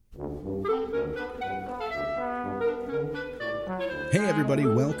Hey everybody,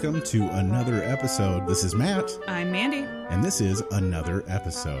 welcome to another episode. This is Matt. I'm Mandy. And this is another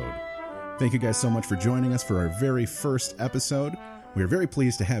episode. Thank you guys so much for joining us for our very first episode. We are very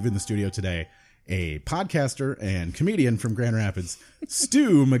pleased to have in the studio today a podcaster and comedian from Grand Rapids,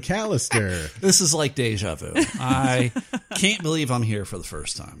 Stu McAllister. This is like deja vu. I can't believe I'm here for the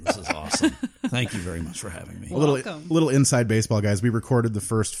first time. This is awesome. Thank you very much for having me. A little inside baseball, guys. We recorded the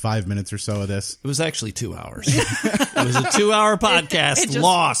first 5 minutes or so of this. It was actually 2 hours. It was a 2-hour podcast.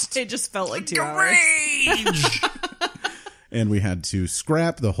 Lost. It just felt like 2 hours. Rage. And we had to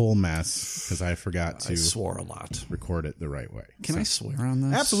scrap the whole mess because I forgot to I swore a lot. record it the right way. Can I swear on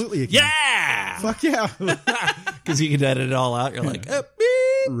this? Absolutely. You can. Yeah! Fuck yeah. Because you can edit it all out. You're like, beep.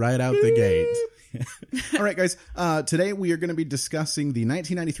 Right out the gate. All right, guys. Today we are going to be discussing the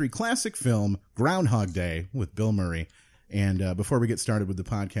 1993 classic film Groundhog Day with Bill Murray. And before we get started with the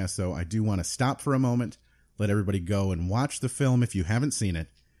podcast, though, I do want to stop for a moment, let everybody go and watch the film if you haven't seen it,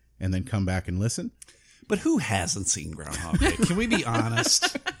 and then come back and listen. But who hasn't seen Groundhog Day? Can we be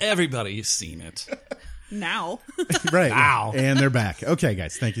honest? Everybody's seen it. Now. Right. Wow. And they're back. Okay,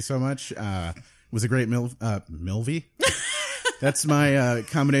 guys. Thank you so much. It was a great Milvy. That's my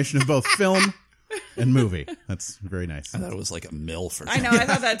combination of both film and movie. That's very nice. I thought it was like a MILF or I something. know, I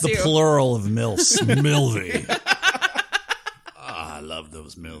thought that too. The plural of MILFs. Milvy. I love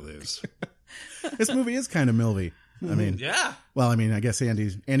those Milvies. This movie is kind of Milvy. I mean, Yeah. well, I mean, I guess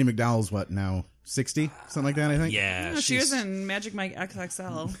Andy McDowell's what now? 60? Something like that, I think? Yeah. No, she was in Magic Mike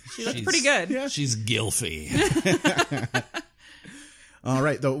XXL. She looked she's- pretty good. Yeah. She's gilfy. All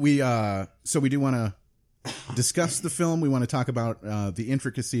right, though we do want to discuss the film. We want to talk about the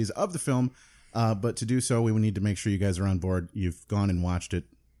intricacies of the film, but to do so, we would need to make sure you guys are on board. You've gone and watched it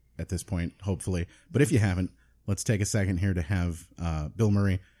at this point, hopefully. But if you haven't, let's take a second here to have Bill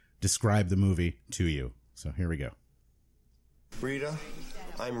Murray describe the movie to you. So here we go. Rita,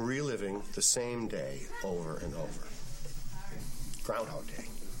 I'm reliving the same day over and over. Groundhog Day,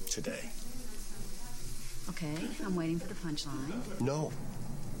 today. Okay, I'm waiting for the punchline. No,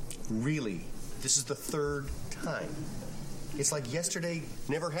 really, this is the third time. It's like yesterday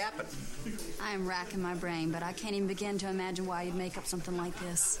never happened. I am racking my brain, but I can't even begin to imagine why you'd make up something like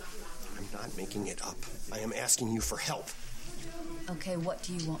this. I'm not making it up. I am asking you for help. Okay, what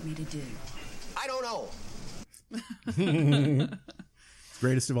do you want me to do? I don't know.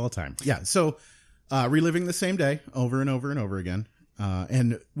 Greatest of all time. Yeah, so reliving the same day over and over and over again.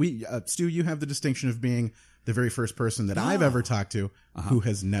 And we, Stu, you have the distinction of being the very first person that I've ever talked to who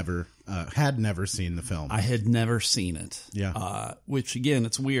has never, had never seen the film. I had never seen it. Yeah. Which, again,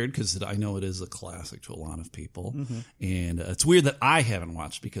 it's weird because I know it is a classic to a lot of people. And it's weird that I haven't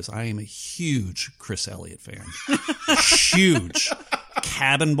watched because I am a huge Chris Elliott fan. Huge.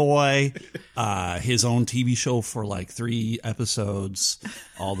 Cabin Boy, his own TV show for like 3 episodes,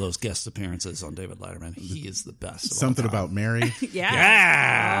 all those guest appearances on David Letterman. He is the best. Something about Mary. Yeah.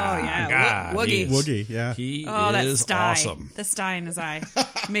 Yeah. Oh, yeah. God, Woogie. he is- Woogie, yeah. He Oh, that is sty. awesome. The sty in his eye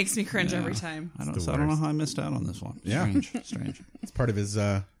makes me cringe every time. I don't know worst. how I missed out on this one. Yeah. Strange. It's part of his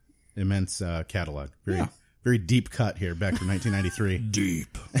immense catalog. Very, Yeah. very deep cut here back from 1993.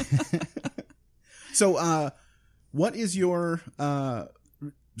 Deep. So, what is your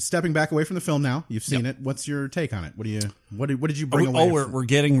stepping back away from the film now? You've seen it. What's your take on it? What did you bring away? We're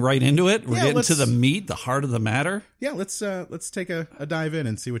getting right into it. We're Yeah, getting to let's- the meat, the heart of the matter. Yeah, let's take a dive in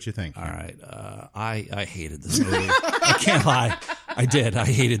and see what you think. All right. I hated this movie. I can't lie. I did. I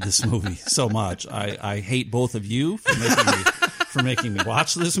hated this movie so much. I hate both of you for making me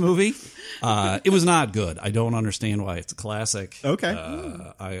watch this movie. It was not good. I don't understand why it's a classic. Okay.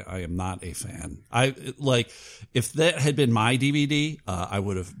 I am not a fan. If that had been my DVD, I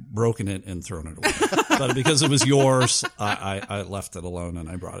would have broken it and thrown it away. But because it was yours, I left it alone and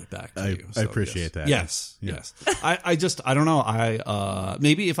I brought it back to you. I appreciate that. Yes. I don't know.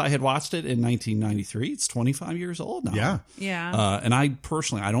 Maybe if I had watched it in 1993, it's 25 years old now. Yeah. Yeah. And I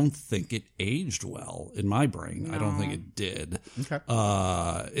personally, I don't think it aged well in my brain. I don't think it did. Okay.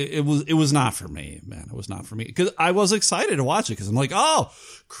 It was not for me, man. It was not for me because I was excited to watch it because I'm like, oh,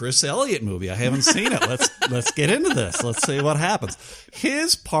 Chris Elliott movie. I haven't seen it. Let's get into this. Let's see what happens.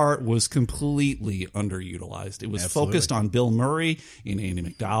 His part was completely underutilized. It was focused on Bill Murray and Andy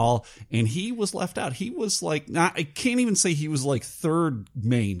McDowell, and he was left out. He was like, I can't even say he was like third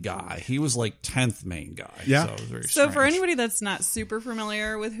main guy. He was like 10th main guy. Yeah. So, it was very So for strange. anybody that's not super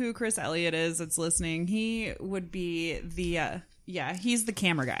familiar with who Chris Elliott is that's listening, he would be the Yeah, he's the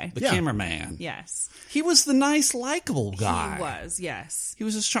camera guy. the Yeah. cameraman. Yes. He was the nice, likable guy. He was, yes. He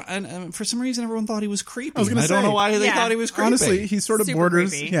was just trying, and for some reason, everyone thought he was creepy. I was gonna And I don't say. know why they Yeah. thought he was creepy. Honestly, he sort of Super borders.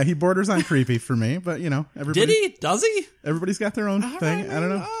 creepy. Yeah, he borders on creepy for me. But did everybody, he? Does he? Everybody's got their own thing. I don't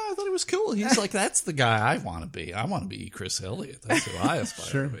know. I thought he was cool. He's like, that's the guy I want to be. I want to be Chris Elliott. That's who I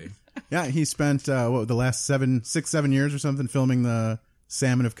aspire to be. Yeah, he spent the last 7 years or something filming the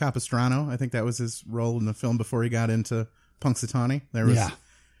Salmon of Capistrano. I think that was his role in the film before he got into Punxsutawney. Yeah.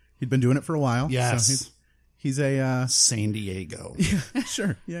 He'd been doing it for a while. Yes. So he's a San Diego.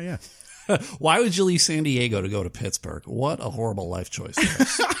 sure. Yeah. Why would you leave San Diego to go to Pittsburgh? What a horrible life choice.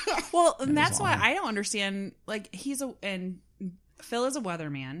 Well, and that's why I don't understand. Like, and Phil is a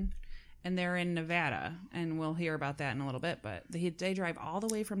weatherman, and they're in Nevada, and we'll hear about that in a little bit. But they drive all the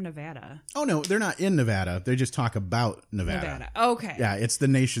way from Nevada. Oh no, they're not in Nevada. They just talk about Nevada. Okay. Yeah, it's the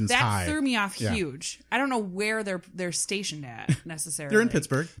nation's That high. threw me off Yeah. huge. I don't know where they're stationed at necessarily. They're in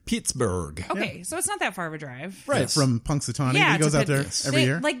Pittsburgh, Pittsburgh. Okay, so it's not that far of a drive. right? Yes. From Punxsutawney. Yeah, he goes to out there Pitt- every they-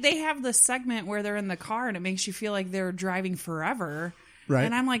 year. Like they have the segment where they're in the car and it makes you feel like they're driving forever. Right.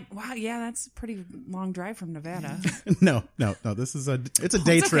 And I'm like, wow, yeah, that's a pretty long drive from Nevada. no. This is it's a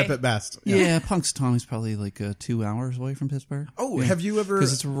day It's trip okay. at best. Yeah, Punxsutawney's probably like 2 hours away from Pittsburgh. Oh, have you ever?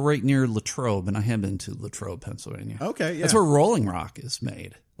 Because it's right near Latrobe, and I have been to Latrobe, Pennsylvania. Okay, yeah. That's where Rolling Rock is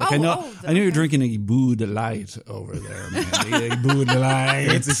made. Like I know you're drinking a Bud Light over there, man. A Bud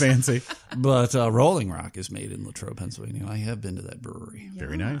Light. fancy. But Rolling Rock is made in Latrobe, Pennsylvania. I have been to that brewery.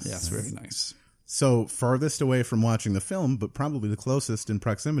 Very nice. Yeah, it's very nice. So farthest away from watching the film, but probably the closest in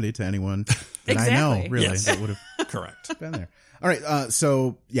proximity to anyone that I know, Exactly. really, Yes. that would have Correct. been there. All right.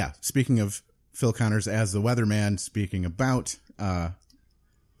 So yeah, speaking of Phil Connors as the weatherman, speaking about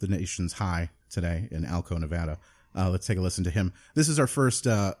the nation's high today in Alco, Nevada, let's take a listen to him. This is our first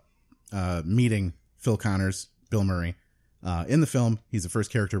meeting Phil Connors, Bill Murray, in the film. He's the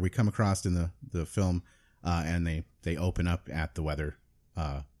first character we come across in the film, and they open up at the weather,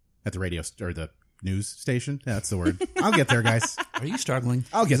 at the radio or the news station. Yeah, that's the word. I'll get there, guys. Are you struggling?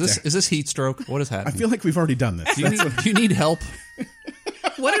 I'll get is there. Is this heat stroke? What is I happening? feel like we've already done this. do you need help?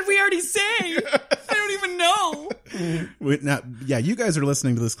 What did we already say? I don't even know. Yeah, you guys are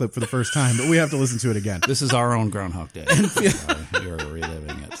listening to this clip for the first time, but we have to listen to it again. This is our own Groundhog Day. You're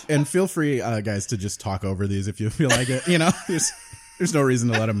reliving it. And feel free, guys, to just talk over these if you feel like it. There's no reason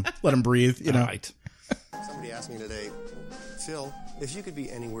to let them breathe. All right. Somebody asked me today, Phil, if you could be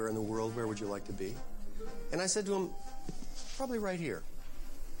anywhere in the world, where would you like to be? And I said to him, probably right here,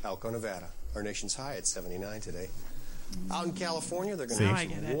 Alco, Nevada. Our nation's high at 79 today. Out in California, they're going to Now I have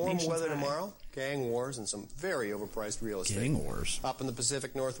get some it. warm Nation's weather high. tomorrow, gang wars, and some very overpriced real estate. Gang wars. Up in the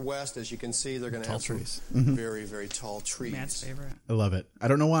Pacific Northwest, as you can see, they're going to Tall have some trees. very, very tall trees. Matt's favorite. I love it. I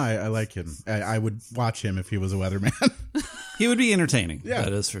don't know why I like him. I would watch him if he was a weatherman. He would be entertaining. Yeah.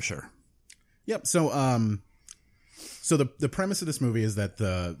 That is for sure. Yep. So the premise of this movie is that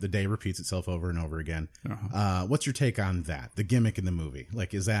the day repeats itself over and over again. What's your take on that? The gimmick in the movie,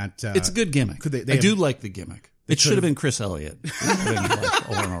 like, is that It's a good gimmick. could they I have- do like the gimmick. It should have been Chris Elliott over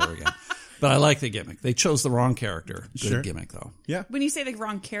and over again. But I like the gimmick. They chose the wrong character. Good Sure. gimmick, though. Yeah. When you say the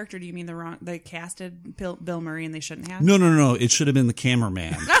wrong character, do you mean they casted Bill Murray and they shouldn't have? No. It should have been the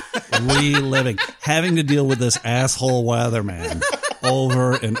cameraman reliving, having to deal with this asshole weatherman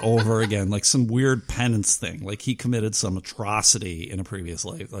over and over again, like some weird penance thing. Like he committed some atrocity in a previous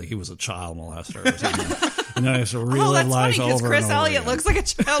life, like he was a child molester or something. And then I have to relive Oh, that's life funny because over Chris and over Elliott again. looks like a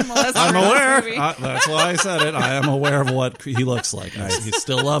child molester. I'm in this aware. movie. That's why I said it. I am aware of what he looks like. I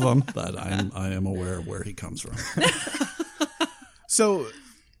still love him, but I am aware of where he comes from. So,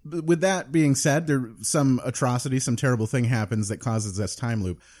 with that being said, some atrocity, some terrible thing happens that causes this time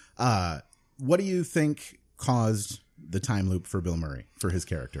loop. What do you think caused the time loop for Bill Murray, for his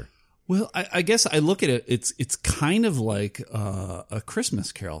character? Well, I guess I look at it. It's kind of like a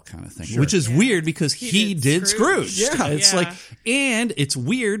Christmas Carol kind of thing, which is weird because he did Scrooge. Yeah. It's Yeah. like, and it's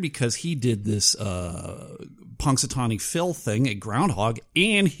weird because he did this Punxsutawney Phil thing at Groundhog,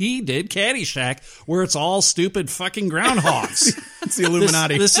 and he did Caddyshack, where it's all stupid fucking groundhogs. It's the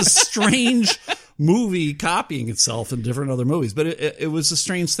Illuminati. This is strange movie copying itself in different other movies, but it was a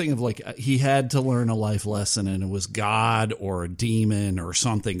strange thing of like he had to learn a life lesson, and it was God or a demon or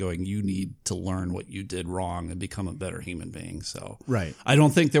something going, you need to learn what you did wrong and become a better human being. So Right. I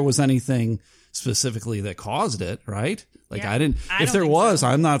don't think there was anything specifically that caused it, right? Like Yeah, I didn't, I if don't there think was, so.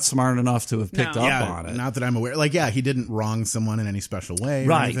 I'm not smart enough to have picked No. up Yeah, on it. not that I'm aware. Like, yeah, he didn't wrong someone in any special way or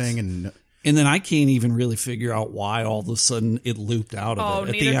Right. anything, and And then I can't even really figure out why all of a sudden it looped out of it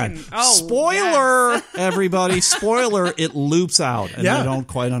at the neither end. can- oh, Spoiler, yes. everybody! Spoiler! It loops out, and Yeah. I don't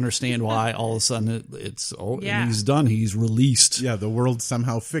quite understand why. All of a sudden, it's Yeah. he's done. He's released. Yeah, the world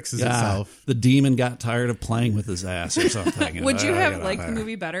somehow fixes Yeah. itself. The demon got tired of playing with his ass or something. Would you have Get liked out the there.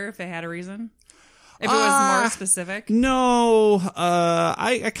 movie better if it had a reason? If it was more specific? No,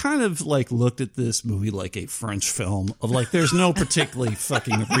 I kind of like looked at this movie like a French film of like there's no particularly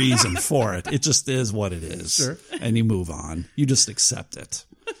fucking reason for it. It just is what it is. Sure. And you move on. You just accept it.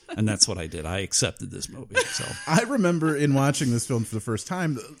 And that's what I did. I accepted this movie. So I remember in watching this film for the first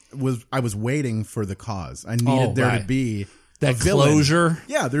time, I was waiting for the cause. I needed there to right. be that a villain. closure.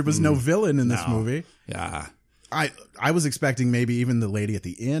 Yeah, there was no villain in this No. movie. Yeah. I was expecting maybe even the lady at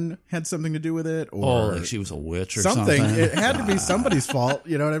the inn had something to do with it, Oh, or like she was a witch or something. something. It had to be somebody's fault.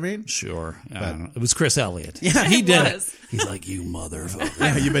 You know what I mean? Sure. I don't know. It was Chris Elliott. Yeah, he did it. was. He's like, you motherfucker.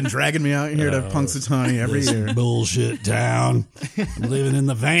 Yeah, you've been dragging me out here to Punxsutawney every This year. bullshit town. I'm living in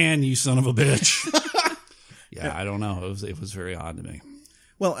the van, you son of a bitch. Yeah, I don't know. It was very odd to me.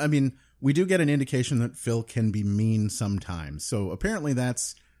 Well, I mean, we do get an indication that Phil can be mean sometimes. So apparently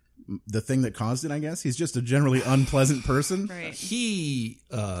that's the thing that caused it, I guess. He's just a generally unpleasant person. Right. He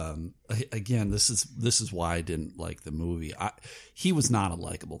again, this is why I didn't like the movie. He was not a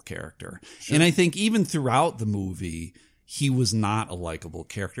likable character. And I think even throughout the movie, he was not a likable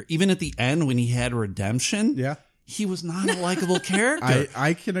character. Even at the end when he had redemption, Yeah. he was not a likable character.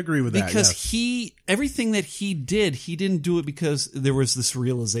 I can agree with that. Because yes. everything that he didn't do it because there was this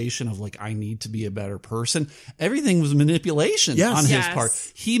realization of like, I need to be a better person. Everything was manipulation Yes. on his Yes. part.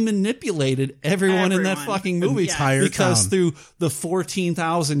 He manipulated everyone in that Everyone. fucking movie Entire because town. through the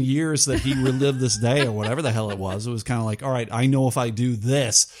 14,000 years that he relived this day or whatever the hell it was kind of like, all right, I know if I do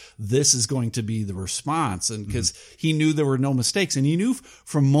this is going to be the response. And because he knew there were no mistakes and he knew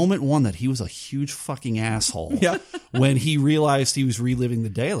from moment one that he was a huge fucking asshole. Yeah. When he realized he was reliving the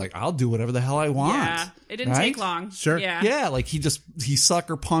day, like, I'll do whatever the hell I want. Yeah. It didn't Right? take long. Sure. Yeah. Yeah, like he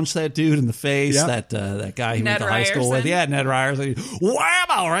sucker punched that dude in the face. Yeah. That guy he Ned went to high school with. Ryerson. Yeah, Ned Ryerson.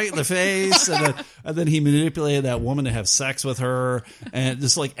 Whammo, right in the face. and then he manipulated that woman to have sex with her, and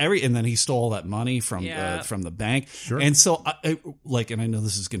just like and then he stole that money from Yeah. from the bank. Sure. And so and I know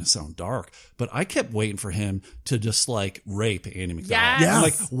this is going to sound dark, but I kept waiting for him to just like rape Annie McDowell. Yes. I'm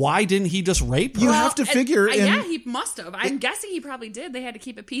like, why didn't he just rape her? You have to figure in, Yeah, he must have. I'm guessing he probably did. They had to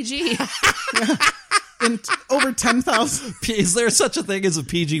keep it PG. in over 10,000. Is there such a thing as a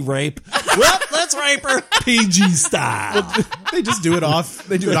PG rape? Well, let's rape her PG style. They just do it off.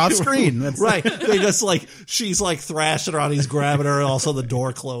 They do it off screen. That's Right. They just like, she's like thrashing around, he's grabbing her, and also the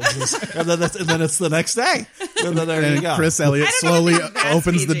door closes. And then it's the next day. And then there you And go. Chris Elliott I don't know slowly if that's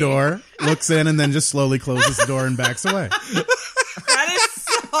opens the PG. door, looks in, and then just slowly closes the door and backs away. That is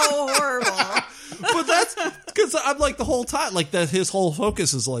so horrible. But that's because I'm like the whole time, like that his whole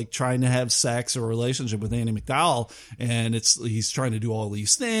focus is like trying to have sex or relationship with Annie McDowell. And he's trying to do all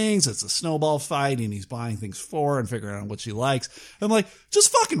these things. It's a snowball fight and he's buying things for her and figuring out what she likes. I'm like,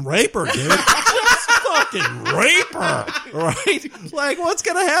 just fucking rape her, dude. Just fucking rape her. Right? Like, what's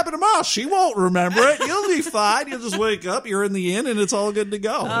going to happen tomorrow? She won't remember it. You'll be fine. You'll just wake up. You're in the inn and it's all good to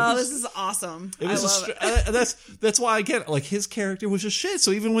go. Oh, this is awesome. It was I love it. that's why I get it. Like his character was just shit.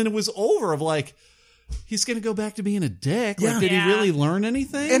 So even when it was over, of like, he's going to go back to being a dick. Like, Yeah. did Yeah. he really learn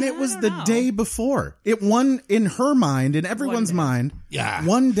anything? And it was the day before. It won in her mind, in everyone's One day. mind. yeah,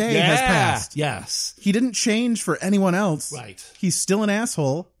 One day has Yeah. passed. Yes, He didn't change for anyone else. Right. He's still an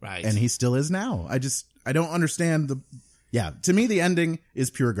asshole. Right. And he still is now. I don't understand to me, the ending is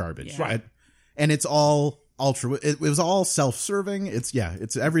pure garbage. Yeah. Right. And it's all it was all self-serving.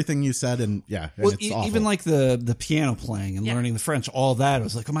 It's everything you said. And well, it's awful. even like the piano playing and Yeah. learning the French, all that. It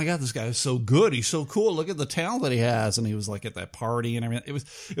was like, oh my god, this guy is so good. He's so cool. Look at the talent that he has. And he was like at that party and everything.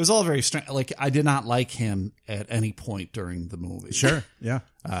 It was all very strange. Like I did not like him at any point during the movie. Sure. Yeah.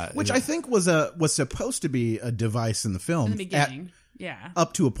 Which I think was supposed to be a device in the film. In the beginning. Yeah.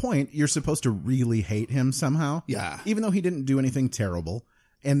 Up to a point, you're supposed to really hate him somehow. Yeah. Even though he didn't do anything terrible.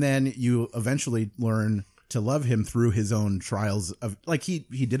 And then you eventually learn to love him through his own trials of, like, he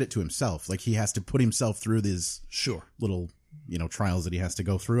did it to himself. Like, he has to put himself through these Sure. little, trials that he has to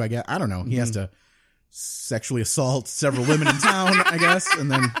go through, I guess. I don't know. He has to sexually assault several women in town, I guess. And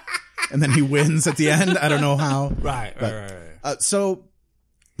then he wins at the end. I don't know how. Right. So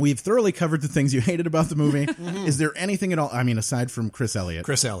we've thoroughly covered the things you hated about the movie. Is there anything at all? I mean, aside from Chris Elliott.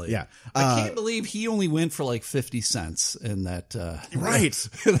 Chris Elliott. Yeah. I can't believe he only went for like 50 cents in that, Right.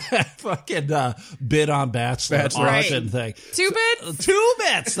 that fucking bid on Bachelor auction thing. 2 bits? 2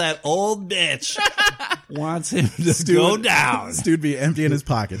 bits. That old bitch wants him to go down. This dude be emptying his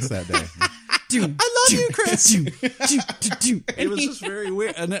pockets that day. I love you, Chris. It was just very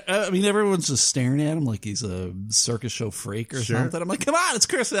weird. And I mean, everyone's just staring at him like he's a circus show freak or something. I'm like, come on, it's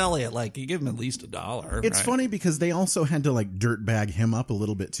Chris Elliott. Like, you give him at least $1. It's funny because they also had to like dirtbag him up a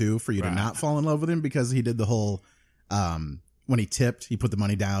little bit too for you to not fall in love with him, because he did the whole when he tipped, he put the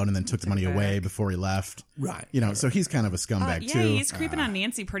money down and then took the money away before he left. Right. You know, so he's kind of a scumbag yeah, too. he's creeping on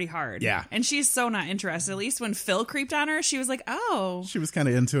Nancy pretty hard. Yeah. And she's so not interested. At least when Phil creeped on her, she was like, oh. She was kind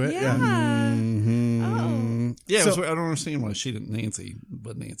of into it. Yeah. Oh. Yeah, So- I don't understand why she didn't Nancy,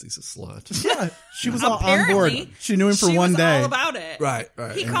 but Nancy's a slut. Yeah, she was all on Apparently, board. She knew him for she one was day. all about it. Right.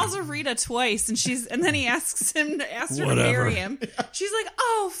 He calls her Rita twice, and then he asks her to Whatever. marry him. She's like,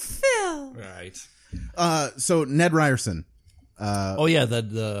 "Oh, Phil." Right. So Ned Ryerson. Oh yeah,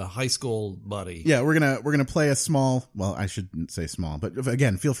 the high school buddy. Yeah, we're gonna play a small. Well, I shouldn't say small, but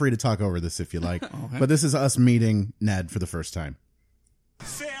again, feel free to talk over this if you like. Okay. But this is us meeting Ned for the first time.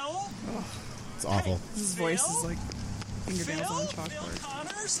 Phil? It's awful. His voice is like fingernails on Phil chalkboard.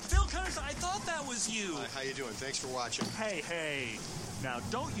 Connors? Phil Connors, I thought that was you. Hi, how you doing? Thanks for watching. Hey. Now,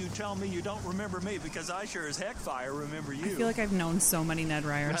 don't you tell me you don't remember me, because I sure as heck fire remember you. I feel like I've known so many Ned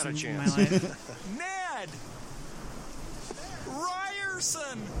Ryersons in my chance. life. Ned!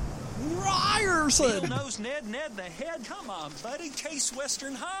 Ryerson! Phil Ryerson. knows Ned the head. Come on, buddy. Case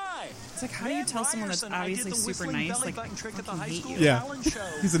Western High. It's like, how do you Ned tell someone that's Ryerson, I did obviously the super whistling nice, belly like, button trick at the fucking high hate school you? Yeah. talent show.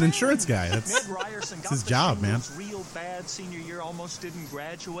 He's an insurance guy. Ned That's Ryerson got his the job, man. shingles real bad senior year, almost didn't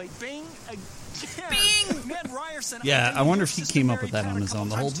graduate. Bing again. Bing! Ned Ryerson. Yeah, I wonder if he came up with that on his own.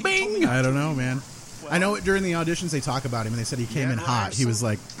 The whole bing. I don't know, man. I know during the auditions they talk about him and they said he came in hot. He was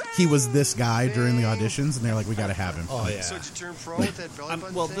like, he was this guy during the auditions, and they're like, we got to have him. Oh yeah. So did you turn pro with that belly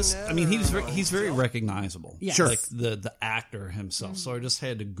button Well, thing, this. Ned, I mean, or- he's very recognizable. Yes. Sure. Like the actor himself. So I just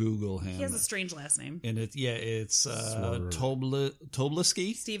had to Google him. He has a strange last name. And it's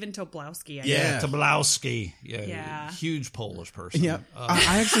Tobolowsky. Steven Tobolowsky. I Yeah. guess. Tobolowsky. Yeah, Yeah. huge Polish person. Yeah,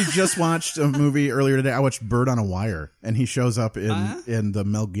 I actually just watched a movie earlier today. I watched Bird on a Wire, and he shows up in the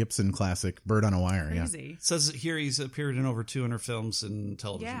Mel Gibson classic Bird on a Wire. Crazy. It says here he's appeared in over 200 films and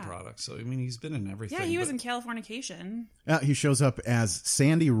television Yeah. products. So I mean, he's been in everything. Yeah, he was but- in Californication. Yeah, he shows up as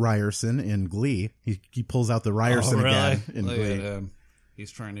Sandy Ryerson in Glee. He pulls out the Ryerson Oh, really? again in Look Glee. at him.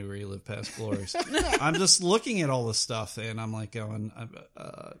 He's trying to relive past glories. I'm just looking at all this stuff, and I'm like going,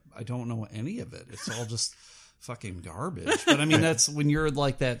 I don't know any of it. It's all just fucking garbage. But I mean, that's when you're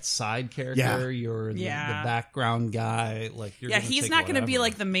like that side character. Yeah. You're the Yeah. background guy. Like, you're Yeah, gonna he's take not going to be whatever.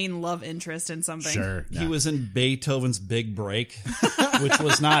 like the main love interest in something. Sure, He was in Beethoven's Big Break, which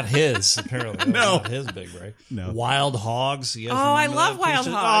was not his, apparently. That was not his Big Break. No. Wild Hogs. You guys Oh, I remember love that Wild piece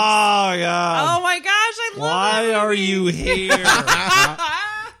of- Hogs. Oh, God. Oh my gosh, I love Why that are movie. you here?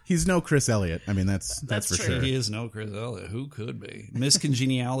 He's no Chris Elliott. I mean, that's for true. sure. He is no Chris Elliott. Who could be? Miss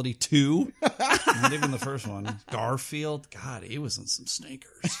Congeniality 2? Not even the first one. Garfield? God, he was in some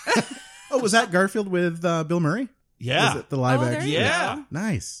stinkers. Oh, was that Garfield with Bill Murray? Yeah. Was it the live Oh, there action? you Yeah. go.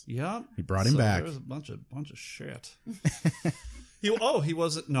 Nice. Yep. He brought him back. There was a bunch of shit. He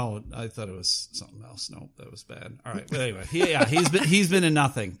wasn't. No, I thought it was something else. No, that was bad. All right. But anyway, he's been in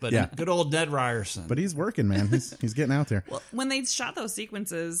nothing. But Yeah. good old Ned Ryerson. But he's working, man. He's getting out there. Well, when they shot those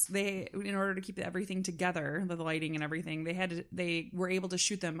sequences, they, in order to keep everything together, the lighting and everything, they were able to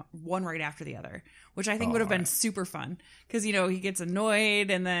shoot them one right after the other, which I think would have been super fun because he gets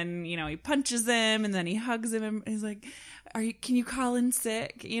annoyed and then he punches him and then he hugs him and he's like, can you call in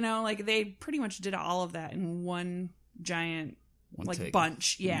sick? Like they pretty much did all of that in one giant take.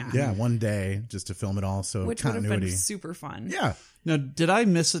 bunch, yeah. Yeah, one day just to film it all. So Which would have continuity. been super fun. Yeah. Now, did I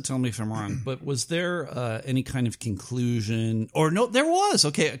miss it? Tell me if I'm wrong. But was there any kind of conclusion? Or no, there was.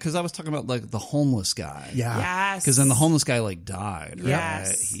 Okay, because I was talking about like the homeless guy. Yeah. Yes. Because then the homeless guy like died. Right?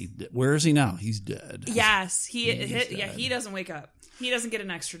 Yes. Where is he now? He's dead. Yes, he doesn't wake up. He doesn't get an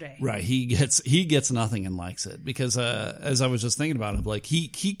extra day. Right. He gets nothing and likes it because as I was just thinking about it, like he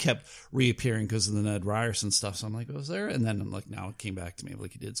kept reappearing because of the Ned Ryerson stuff. So I'm like, was there? And then I'm like, now it came back to me.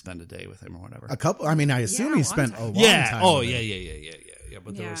 Like he did spend a day with him or whatever. A couple. I mean, I assume Yeah, he a spent long a long Yeah. time. Oh, with yeah, it. yeah.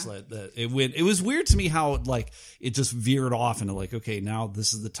 But there Yeah. was that it was weird to me how like it just veered off into like, okay, now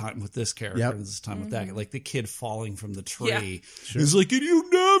this is the time with this character Yep. and this is the time with that. Like the kid falling from the Yeah. tree. He's like, and you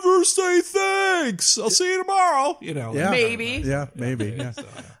never say thanks. I'll see you tomorrow. Yeah. Maybe. Yeah, maybe. Yeah.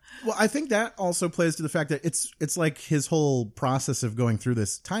 Well, I think that also plays to the fact that it's like his whole process of going through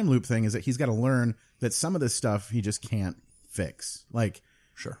this time loop thing is that he's got to learn that some of this stuff he just can't fix. Like,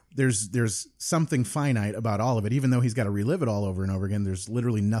 Sure. there's something finite about all of it, even though he's got to relive it all over and over again. There's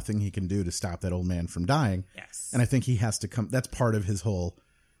literally nothing he can do to stop that old man from dying. Yes. And I think he has to come. That's part of his whole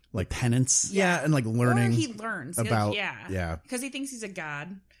Penance. and like learning. Or he learns about yeah yeah. because he thinks he's a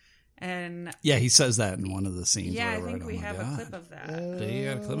god, And Yeah, he says that in one of the scenes. yeah, I where think oh we my have God. a clip of that. Do you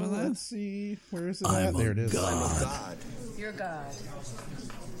got a clip of that? Let's see. Where is it I'm at? There a it is. god. God. You're God.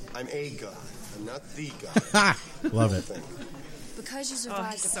 I'm a god. I'm not the god. Ha! Love it. Thing. Because you Oh,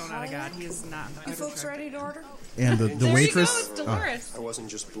 survived he's a so not a god. cardiac? He's not. You folks ready to order? And the There waitress. you go, it's Dolores. I wasn't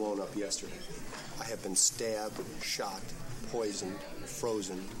just blown up yesterday. I have been stabbed, shot, poisoned,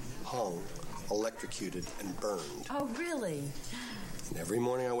 frozen, hung, electrocuted, and burned. Oh, really? And every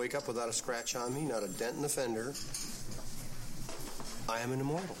morning I wake up without a scratch on me, not a dent in the fender. I am an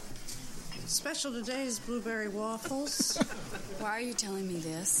immortal. Special today is blueberry waffles. Why are you telling me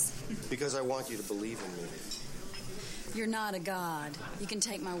this? Because I want you to believe in me. You're not a god. You can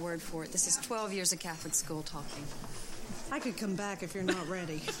take my word for it. This is 12 years of Catholic school talking. I could come back if you're not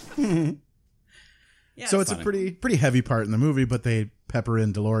ready. Yeah, So it's funny. a pretty heavy part in the movie, but they pepper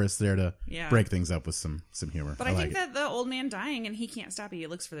in Dolores there to Yeah. break things up with some humor. But I like think it. that the old man dying and he can't stop it. He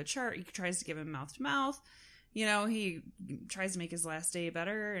looks for the chart. He tries to give him mouth to mouth. You know, he tries to make his last day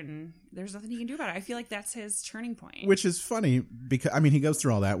better, and there's nothing he can do about it. I feel like that's his turning point. Which is funny because, I mean, he goes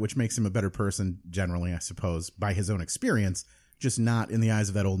through all that, which makes him a better person generally, I suppose, by his own experience, just not in the eyes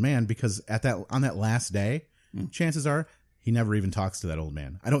of that old man, because on that last day, chances are he never even talks to that old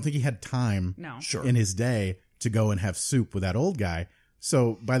man. I don't think he had time No. Sure. in his day to go and have soup with that old guy.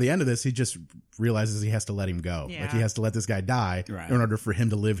 So by the end of this, he just realizes he has to let him go. Yeah. Like he has to let this guy die Right. in order for him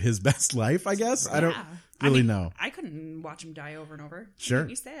to live his best life, I guess. I don't Yeah. really I mean, know. I couldn't watch him die over and over. Sure. It'd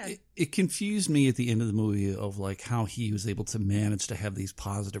be sad. It confused me at the end of the movie of like how he was able to manage to have these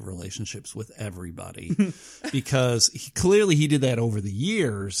positive relationships with everybody because clearly he did that over the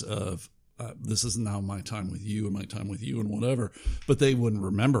years of this is now my time with you and my time with you and whatever, but they wouldn't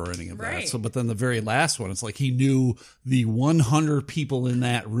remember any of that. Right. So, but then the very last one, it's like he knew the 100 people in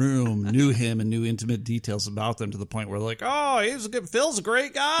that room knew him and knew intimate details about them to the point where like, oh, Phil's a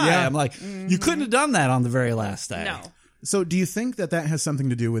great guy. Yeah. I'm like, you couldn't have done that on the very last day. No. So do you think that has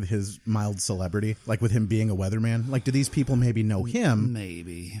something to do with his mild celebrity? Like with him being a weatherman? Like do these people maybe know him?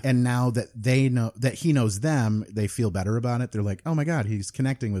 Maybe. And now that they know that he knows them, they feel better about it. They're like, oh my God, he's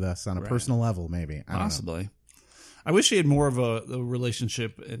connecting with us on a personal level, maybe. I don't know. Possibly. I wish he had more of a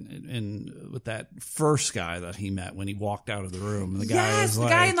relationship in with that first guy that he met when he walked out of the room. And the guy Yes, was the like,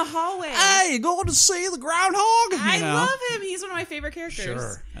 guy in the hallway. "Hey, you going to see the groundhog?" I You know? love him. He's one of my favorite characters.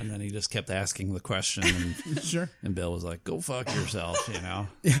 Sure. And then he just kept asking the question, and, Sure. and Bill was like, "Go fuck yourself," you know.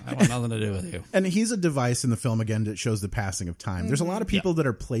 I want nothing to do with you. And he's a device in the film, again, that shows the passing of time. There's a lot of people that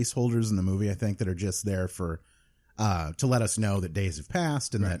are placeholders in the movie, I think, that are just there for to let us know that days have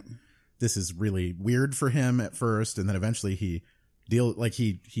passed and that this is really weird for him at first, and then eventually he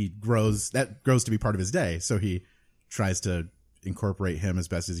grows to be part of his day. So he tries to incorporate him as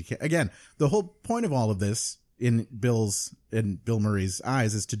best as he can. Again, the whole point of all of this in Bill Murray's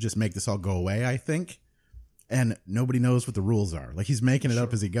eyes is to just make this all go away, I think. And nobody knows what the rules are. Like he's making it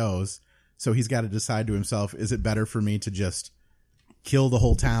up as he goes. So he's got to decide to himself, is it better for me to just kill the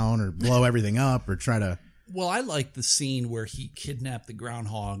whole town or blow everything up or try to... Well, I like the scene where he kidnapped the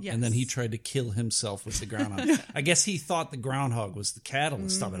groundhog Yes. and then he tried to kill himself with the groundhog. I guess he thought the groundhog was the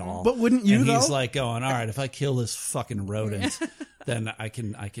catalyst of it all. But wouldn't you, And he's though? like going, all right, if I kill this fucking rodent, then I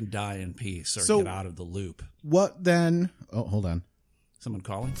can die in peace or So- get out of the loop. What then? Oh, hold on. Someone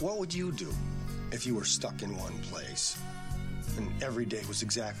calling? What would you do if you were stuck in one place and every day was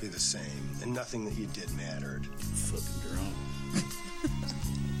exactly the same and nothing that you did mattered? Fucking drunk.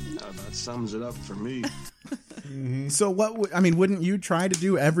 That sums it up for me. So wouldn't you try to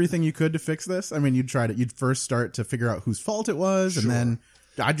do everything you could to fix this? I mean, you'd first start to figure out whose fault it was, and then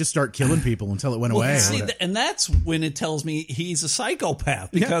I'd just start killing people until it went away. See, and that's when it tells me he's a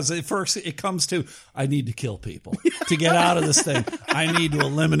psychopath because at first it comes to I need to kill people to get out of this thing. I need to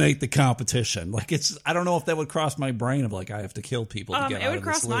eliminate the competition. Like I don't know if that would cross my brain of like I have to kill people to get It out would of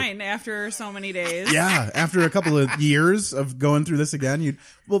cross this loop. mine after so many days. Yeah, after a couple of years of going through this again,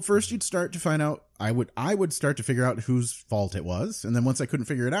 first you'd start to find out. I would start to figure out whose fault it was, and then once I couldn't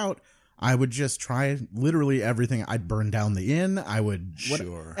figure it out, I would just try literally everything. I'd burn down the inn. I would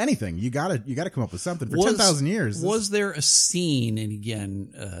anything. You gotta come up with something for 10,000 years. Was there a scene, and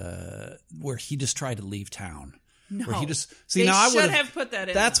again, where he just tried to leave town? No. Where he just They I should would have put that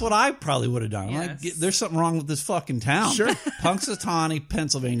in. That's what I probably would have done. I'm Yes. like, there's something wrong with this fucking town. Sure. Punxsutawney,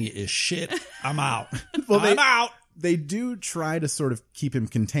 Pennsylvania is shit. I'm out. Well, I'm out. They do try to sort of keep him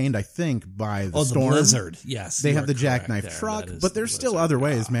contained, I think, by the Oh, storm. the blizzard. Yes, They you have are the correct jackknife there. truck, That is but the there's still blizzard. other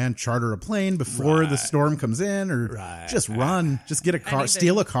ways, man. Charter a plane before the Right. storm comes in, or Right. just run. Just get a car, Anything.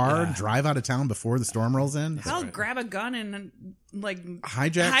 steal a car, Yeah. and drive out of town before the storm rolls in. Hell, grab a gun and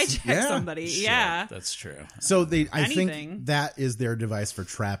hijack somebody. Sure, Yeah. that's true. So I Anything. think that is their device for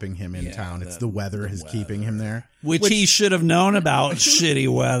trapping him in town. It's the weather is keeping him there. Which he should have known about. Shitty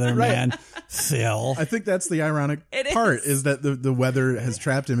weather, man. Phil. I think that's the ironic part is that the weather has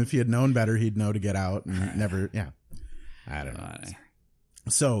trapped him. If he had known better, he'd know to get out and never. Yeah, I don't know.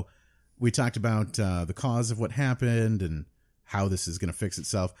 So we talked about the cause of what happened and how this is going to fix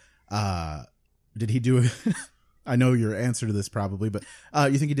itself. Did he do it? I know your answer to this probably, but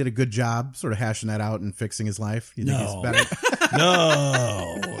you think he did a good job sort of hashing that out and fixing his life? You think he's better?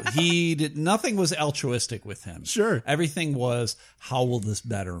 No, he did. Nothing was altruistic with him. Sure. Everything was, how will this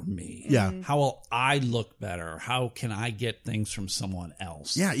better me? Yeah. How will I look better? How can I get things from someone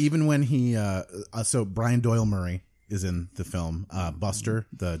else? Yeah, even when he, so Brian Doyle Murray is in the film, Buster,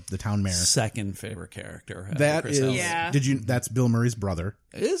 the town mayor. Second favorite character. That Chris is, Elliott. that's Bill Murray's brother.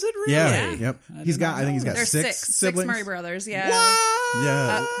 Is it really? Yeah. Yep. I think he's got There's six siblings. Murray brothers. Yeah.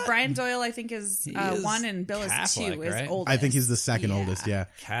 Yeah. Brian Doyle, I think, is one, and Bill Catholic, is two. right? Is oldest. I think he's the second oldest. Yeah.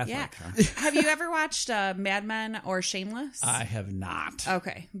 Catholic, Yeah. huh? Have you ever watched Mad Men or Shameless? I have not.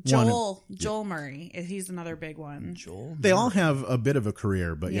 Okay. Joel Murray. He's another big one. Joel. They all have a bit of a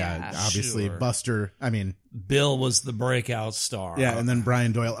career, but Yeah. obviously Sure. Buster. I mean, Bill was the breakout star. yeah, and then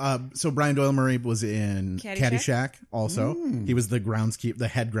Brian Doyle. So Brian Doyle Murray was in Caddyshack also. He was the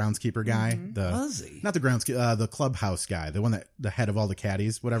head groundskeeper guy. Was he? Not the groundskeeper, the clubhouse guy, the head of all the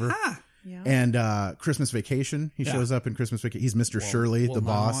caddies, whatever. Yeah. And Christmas Vacation, he shows up in Christmas Vacation. He's Mr. Shirley, the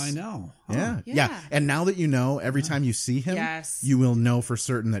boss. Now I know. Yeah. And now that you know, every time you see him, you will know for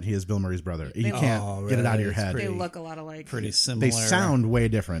certain that he is Bill Murray's brother. You can't get it out of your head. They look a lot alike. Pretty similar. They sound way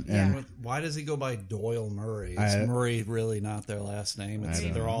different. And why does he go by Doyle Murray? Is Murray really not their last name?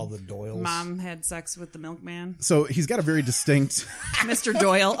 They're all the Doyles. Mom had sex with the milkman. so he's got a very distinct. Mr.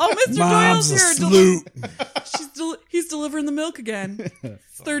 Doyle. Oh, Mr. Mom's Doyle's a here. sloot. He's delivering the milk again.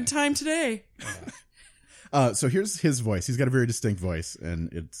 Third time today. So here's his voice. He's got a very distinct voice,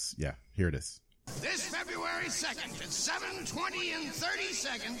 and it's here it is. This February 2nd at 7:20 and 30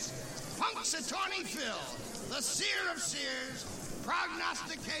 seconds, Punxsutawney Phil, the seer of seers,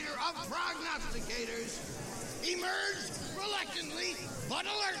 prognosticator of prognosticators, emerged reluctantly but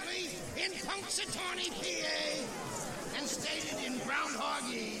alertly in Punxsutawney, PA, and stated in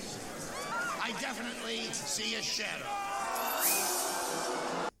groundhogese, I definitely see a shadow.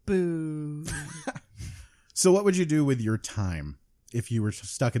 Boo. So what would you do with your time if you were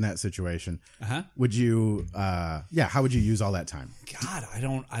stuck in that situation? Would you how would you use all that time? God,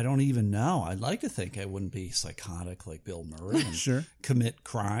 I don't even know. I'd like to think I wouldn't be psychotic like Bill Murray and commit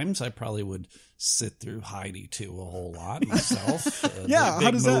crimes. I probably would sit through Heidi 2 a whole lot myself.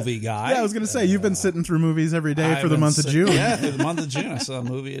 How does movie that, guy. Yeah, I was going to say you've been sitting through movies every day for the month of June. Yeah, for the month of June, I saw a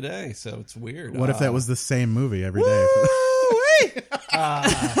movie a day, so it's weird. What if that was the same movie every day?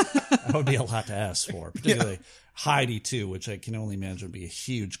 That would be a lot to ask for, particularly Heidi 2, which I can only imagine would be a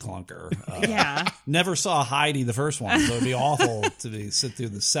huge clunker. Never saw Heidi the first one, so it'd be awful to sit through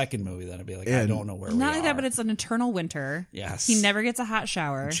the second movie. Then I'd be like, I don't know where we are. Not only that, but it's an eternal winter. Yes. He never gets a hot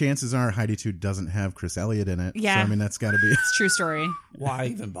shower. Chances are Heidi 2 doesn't have Chris Elliott in it. Yeah. So, I mean, that's got to be... It's a true story. Why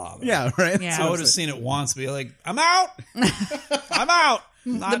even bother? Yeah, right? Yeah. I would have seen it once, be like, I'm out. I'm out.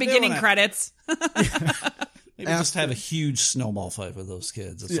 The beginning credits. Maybe just have a huge snowball fight with those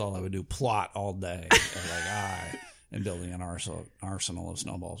kids. That's all I would do. Plot all day. I'm building an arsenal of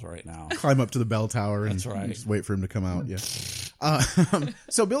snowballs right now. Climb up to the bell tower and just wait for him to come out. Yeah.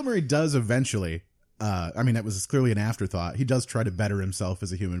 So Bill Murray does eventually, that was clearly an afterthought. He does try to better himself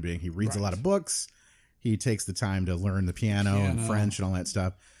as a human being. He reads a lot of books. He takes the time to learn the piano and French and all that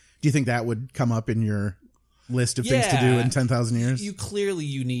stuff. Do you think that would come up in your list of things to do in 10,000 years?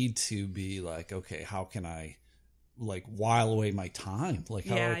 You need to be like, okay, how can I while away my time? How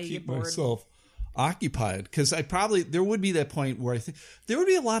do I keep myself occupied? Because there would be that point where I think there would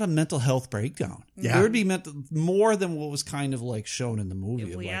be a lot of mental health breakdown. Yeah. There would be more than what was kind of shown in the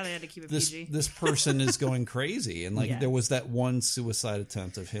movie. They had to keep it PG. This person is going crazy. And there was that one suicide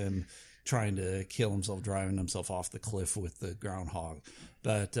attempt of him trying to kill himself, driving himself off the cliff with the groundhog.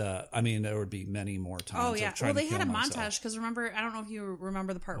 But, there would be many more times. Oh, yeah. Well, they had a montage because remember, I don't know if you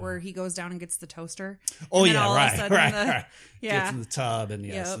remember the part where he goes down and gets the toaster. Oh, and yeah, right. Yeah. Gets in the tub and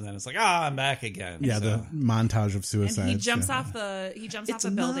and then it's like, I'm back again. Yeah, the montage of suicides. And he jumps off the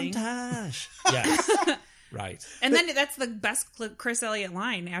building. Montage. Yeah. Right. And then that's the best Chris Elliott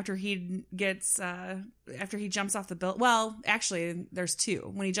line after he jumps off the building. Well, actually, there's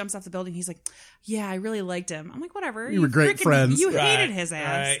two. When he jumps off the building, he's like, "Yeah, I really liked him." I'm like, "Whatever. You were great friends. You hated his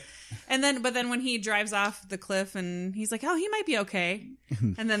ass." Right. But then when he drives off the cliff and he's like, "Oh, he might be okay,"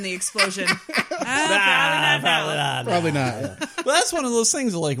 and then the explosion. Probably not. Well, that's one of those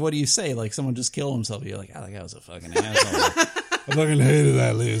things. Like, what do you say? Like, someone just killed himself. You're like, "Oh, that guy was a fucking asshole." I fucking hated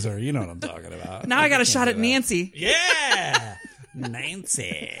that loser. You know what I'm talking about. Now I got a shot at Nancy. Yeah,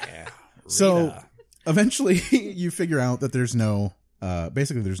 Nancy. So Rita. eventually you figure out that there's no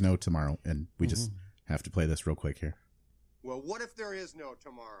tomorrow, and we just have to play this real quick here. Well, what if there is no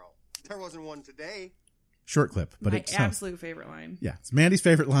tomorrow? There wasn't one today. Short clip, but My it's absolute favorite line. Yeah, it's Mandy's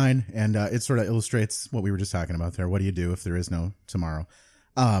favorite line, and it sort of illustrates what we were just talking about there. What do you do if there is no tomorrow?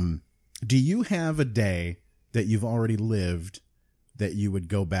 Do you have a day that you've already lived that you would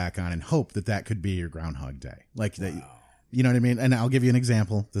go back on and hope that could be your Groundhog Day? Like that, you know what I mean? And I'll give you an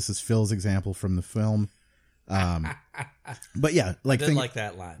example. This is Phil's example from the film. But yeah, like, like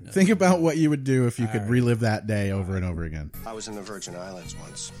that line. No. Think about what you would do if you could relive that day over and over again. I was in the Virgin Islands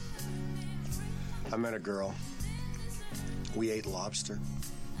once. I met a girl. We ate lobster,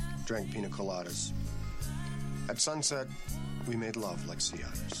 drank pina coladas. At sunset, we made love like sea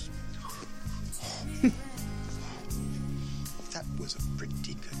otters. That was a pretty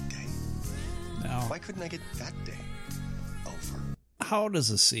good day. Now, why couldn't I get that day over? How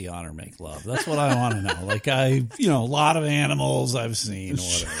does a sea otter make love? That's what I want to know. Like, a lot of animals I've seen,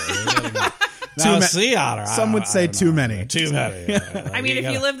 whatever. Now, a sea otter. Some would say too many. Too many. I mean,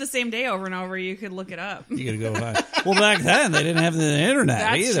 if you live the same day over and over, you could look it up. You gotta go find. Well, back then they didn't have the internet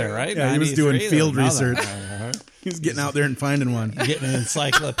That's either, true. right? Yeah, he was doing field Another. research. He was getting out there and finding one. Getting an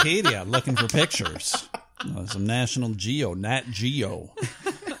encyclopedia, looking for pictures. Some National Geo, Nat Geo.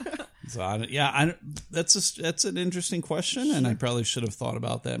 So that's an interesting question, and I probably should have thought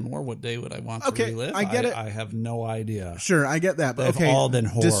about that more. What day would I want to relive? I get it. I have no idea. Sure, I get that. But They've all been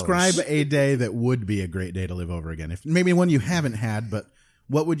horrors. Describe a day that would be a great day to live over again. If maybe one you haven't had, but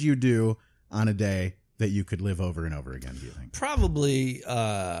what would you do on a day that you could live over and over again, do you think? Probably,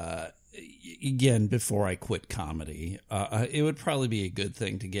 again, before I quit comedy, it would probably be a good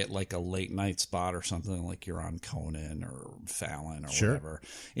thing to get like a late night spot or something, like you're on Conan or Fallon or whatever.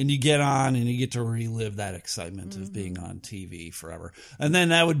 And you get on and you get to relive that excitement of being on TV forever. And then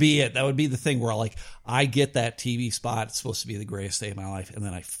that would be it. That would be the thing where, like, I get that TV spot. It's supposed to be the greatest day of my life. And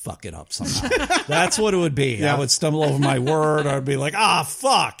then I fuck it up somehow. That's what it would be. Yeah. I would stumble over my word. I'd be like,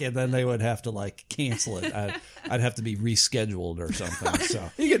 fuck. And then they would have to, like, cancel it. I'd have to be rescheduled or something.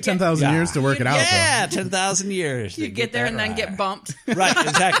 So you get 10,000 years to work it out. Yeah, 10,000 years. You get there and then get bumped. Right,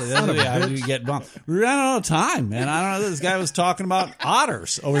 exactly. That's you get bumped. We ran out of time, man. I don't know. This guy was talking about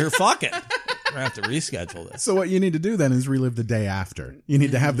otters over here fucking. We're going to have to reschedule this. So what you need to do then is relive the day after. You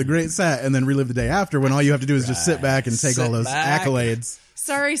need to have the great set and then relive the day after, when all you have to do is just sit back and take all those accolades.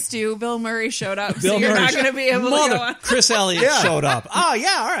 Sorry, Stu. Bill Murray showed up, so you're not going to be able to go on. Chris Elliott showed up. Oh,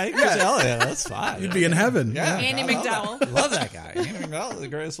 yeah, all right. Chris Elliott, that's fine. You'd be in heaven. Yeah. Andy McDowell. Love that guy. Andy McDowell is the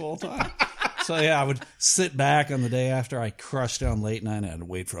greatest of all time. So, yeah, I would sit back on the day after I crushed down late night. I'd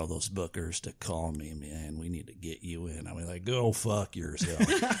wait for all those bookers to call me, man, we need to get you in. I'd be like, go fuck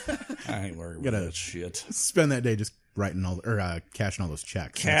yourself. I ain't worried about that shit. Spend that day just writing cashing all those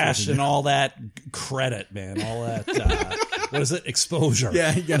checks. Cashing all that credit, man. All that, what is it? Exposure.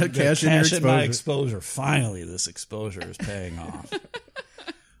 Yeah, you got to cash in your exposure. My exposure. Finally, this exposure is paying off.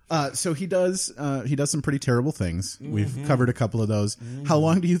 So he does some pretty terrible things. We've covered a couple of those. How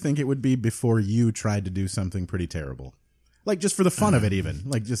long do you think it would be before you tried to do something pretty terrible? Like, just for the fun of it, even.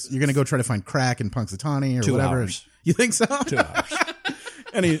 Like, just, you're going to go try to find crack in Punxsutawney or 2 whatever. hours. You think so? 2 hours.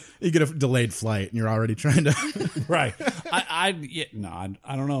 And you get a delayed flight and you're already trying to... Right. I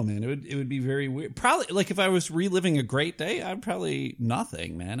don't know, man. It would be very weird. Probably, like, if I was reliving a great day, I'd probably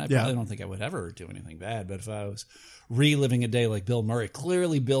nothing, man. I probably don't think I would ever do anything bad. But if I was reliving a day like Bill Murray,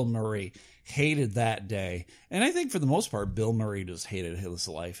 clearly Bill Murray hated that day. And I think for the most part, Bill Murray just hated his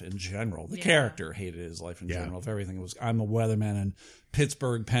life in general. The character hated his life in general. If everything was, I'm a weatherman in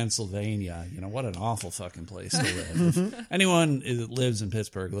Pittsburgh, Pennsylvania. You know, what an awful fucking place to live. If anyone that lives in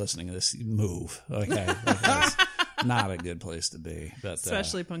Pittsburgh listening to this, move. Okay. That's not a good place to be. But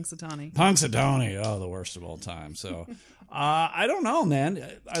especially Punxsutawney. Punxsutawney, the worst of all time. So I don't know, man.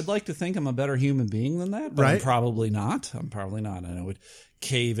 I'd like to think I'm a better human being than that, but I'm probably not. And I would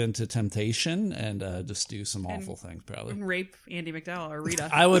cave into temptation and just do some awful things, probably. And rape Andy McDowell or Rita.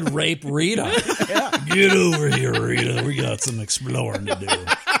 I would rape Rita. Get over here, Rita. We got some exploring to do.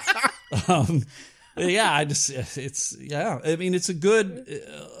 I mean, it's a good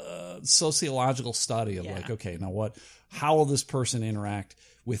sociological study of like, okay, now how will this person interact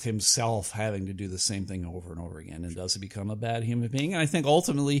with himself having to do the same thing over and over again? And does he become a bad human being? And I think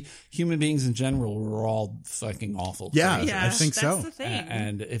ultimately human beings in general were all fucking awful. Yeah, I think so. That's the thing.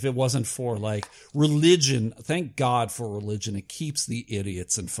 And if it wasn't for like religion, thank God for religion. It keeps the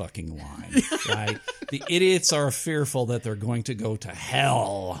idiots in fucking line, right? The idiots are fearful that they're going to go to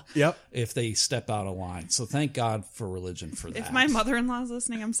hell if they step out of line. So thank God for religion for that. If my mother-in-law is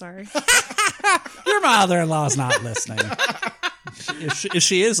listening, I'm sorry. Your mother-in-law's not listening. If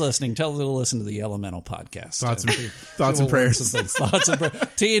she is listening, tell her to listen to the Elemental podcast. Thoughts and prayers. Thoughts and prayers.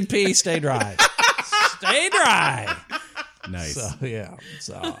 T&P, stay dry. Stay dry. Nice.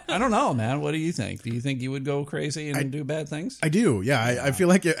 So I don't know, man. What do you think? Do you think you would go crazy and do bad things? I do. Yeah. I feel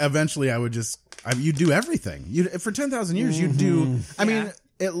like eventually I would you'd do everything. For 10,000 years, you'd do, I mean,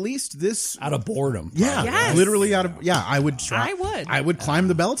 at least this out of boredom. Yeah. Yes. Literally out of, I would try. I would climb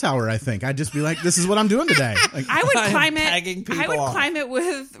the bell tower. I think I'd just be like, this is what I'm doing today. Like, I would climb pegging it. people I would off. climb it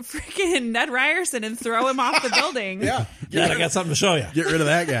with freaking Ned Ryerson and throw him off the building. yeah. I got something to show you. Get rid of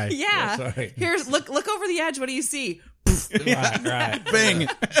that guy. Yeah. Sorry. Here's look over the edge. What do you see? Right. Bing.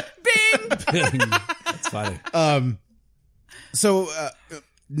 Bing. That's funny. So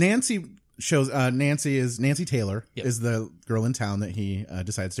Nancy shows Nancy Taylor is the girl in town that he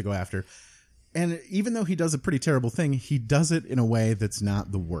decides to go after. And even though he does a pretty terrible thing, he does it in a way that's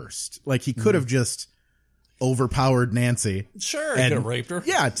not the worst. Like he could have just overpowered Nancy. Sure, he and could have raped her.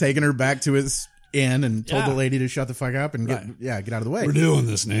 Yeah, taken her back to his inn and told the lady to shut the fuck up and get out of the way. We're doing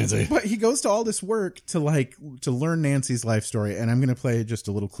this, Nancy. But he goes to all this work to learn Nancy's life story, and I'm going to play just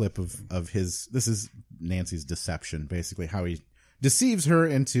a little clip of his. This is Nancy's deception, basically how he deceives her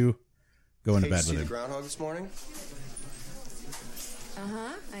into going to bed with the him. groundhog this morning?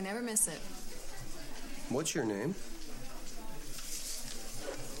 Uh-huh. I never miss it. What's your name?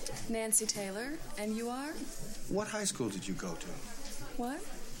 Nancy Taylor. And you are? What high school did you go to? What?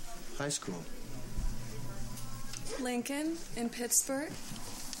 High school. Lincoln in Pittsburgh.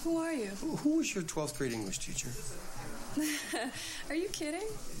 Who are you? Who was your 12th grade English teacher? Are you kidding?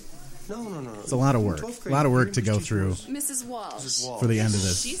 No. It's a lot of work. A lot of work to go through Mrs. Walsh. for the end of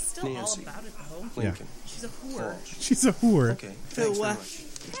this. She's still Nancy. all about it though. Lincoln. She's a whore. She's a whore. Okay, thanks very much.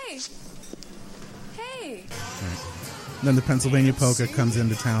 Hey. Then the Pennsylvania polka comes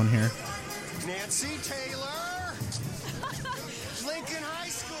into town here. Nancy Taylor! Lincoln High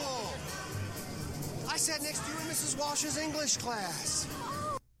School! I sat next to you in Mrs. Walsh's English class.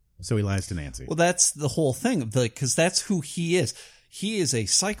 So he lies to Nancy. Well, that's the whole thing, because that's who he is. He is a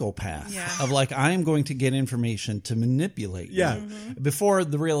psychopath of like, I am going to get information to manipulate you. Yeah. Before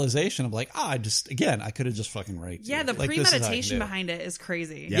the realization of like, I could have just fucking raped you. Yeah, the Like, this is how I can premeditation do it. behind it is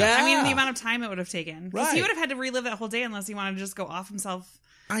crazy. Yeah. I mean, the amount of time it would have taken. 'Cause he Right. would have had to relive that whole day unless he wanted to just go off himself.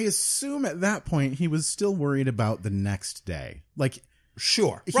 I assume at that point he was still worried about the next day. Like,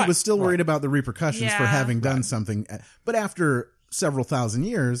 Sure. he was still worried about the repercussions for Yeah. having done something. But after several thousand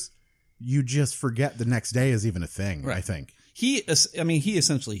years, you just forget the next day is even a thing, I think. He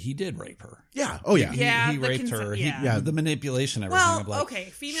essentially did rape her. Yeah. Oh, yeah. Yeah, He the raped her. yeah. The manipulation, everything. Well, of like, okay,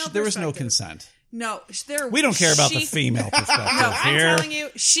 female there was no perspective. consent. No, there. We don't care about the she- female perspective No, I'm here. telling you,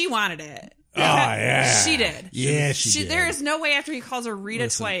 she wanted it. Oh, yeah. She did. Yeah, she did. There is no way after he calls her Rita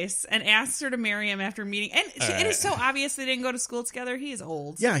Listen. twice and asks her to marry him after meeting. And it is so obvious they didn't go to school together. He is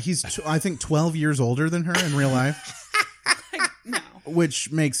old. Yeah, he's, I think, 12 years older than her in real life. No.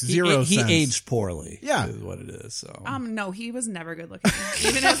 Which makes zero He sense. aged poorly. Yeah. Is what it is. So. No, he was never good looking,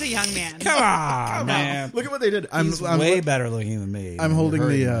 even as a young man. Come on, man. Look at what they did. He's way better looking than me. I'm You're holding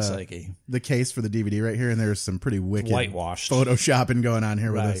hurting my the psyche. the case for the DVD right here, and there's some pretty wicked Whitewashed. photoshopping going on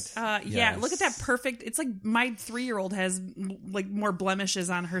here with Right. this. Yeah, Yes. look at that perfect. It's like my 3-year-old has like more blemishes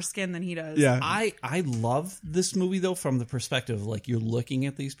on her skin than he does. Yeah. I love this movie though from the perspective of like you're looking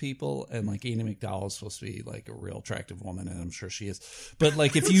at these people and like Amy McDowell is supposed to be like a real attractive woman and I'm sure she is. But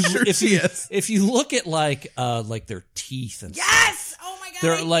like if you if you look at like their teeth and Yes. Oh my god. I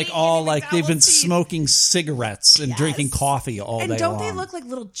they're like hate all Amy like they've been McDowell's teeth. smoking cigarettes and drinking coffee all And day don't long. they look like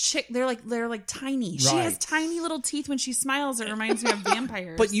little chick? They're like tiny. She has Right. tiny little teeth when she smiles. It reminds me of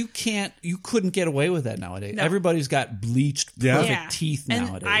vampires. But you couldn't get away with that nowadays. No. Everybody's got bleached, perfect yeah. teeth and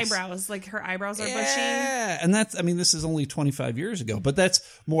nowadays. eyebrows, like her eyebrows are bushy. Yeah, and this is only 25 years ago, but that's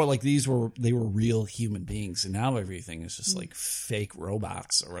more like they were real human beings, and now everything is just like fake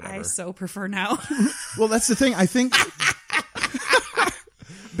robots or whatever. I so prefer now. Well, that's the thing. I think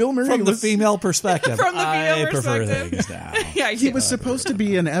Bill Murray From the was, female perspective, From the female I prefer perspective. things now. Yeah, I he get was it. supposed to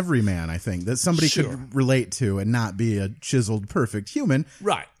be an everyman, I think, that somebody Sure. could relate to and not be a chiseled, perfect human.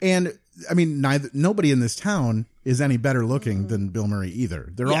 Right. And I mean, nobody in this town is any better looking than Bill Murray either.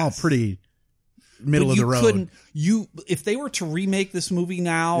 They're all pretty middle of the road. If they were to remake this movie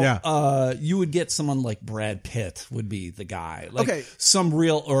now, you would get someone like Brad Pitt would be the guy. Like some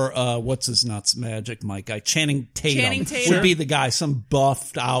real, or what's his nuts Magic Mike guy, Channing Tatum would be the guy. Some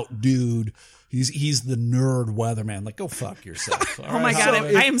buffed out dude. He's the nerd weatherman. Like, go fuck yourself. Oh my God,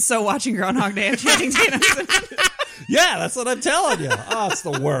 I am so watching Groundhog Day and Channing Tatum. Yeah, that's what I'm telling you. Oh, it's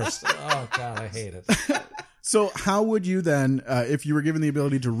the worst. Oh God, I hate it. So how would you then, if you were given the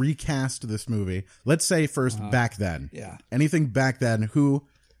ability to recast this movie, let's say first back then, anything back then, who,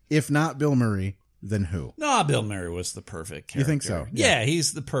 if not Bill Murray, then who? No, Bill Murray was the perfect character. You think so? Yeah,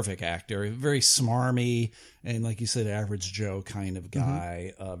 he's the perfect actor. Very smarmy and, like you said, average Joe kind of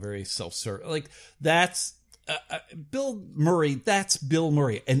guy. Very self-serving. Like, that's Bill Murray. That's Bill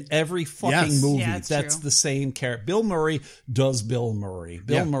Murray. In every fucking movie, that's the same character. Bill Murray does Bill Murray.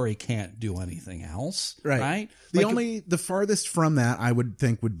 Bill Murray can't do anything else. Right? The farthest from that, I would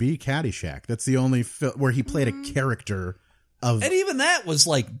think, would be Caddyshack. That's the only where he played a character. And even that was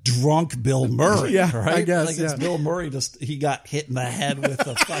like drunk Bill Murray, right? I guess. Like it's Bill Murray he got hit in the head with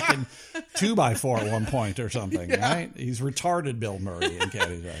a fucking 2x4 at one point or something, right? He's retarded Bill Murray in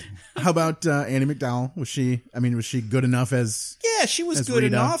Caddyshack. How about Andie MacDowell? Was she good enough as? Yeah, she was good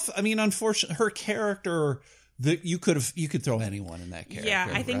enough. I mean, unfortunately, her character. You could throw anyone in that character. Yeah,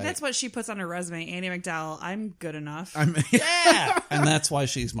 I think that's what she puts on her resume. Andie MacDowell, I'm good enough. And that's why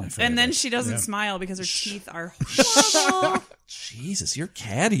she's my favorite. And then she doesn't smile because her teeth are horrible. Jesus, you're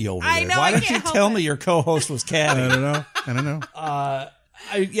catty over there. I know. Why don't you tell me your co-host was catty? I don't know.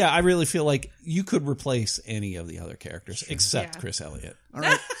 I really feel like you could replace any of the other characters except Chris Elliott. All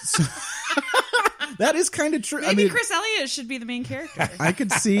right. That is kind of true. Maybe Chris Elliott should be the main character. I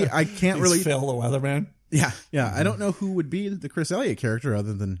could see. I can't really. Phil the weatherman. Yeah. I don't know who would be the Chris Elliott character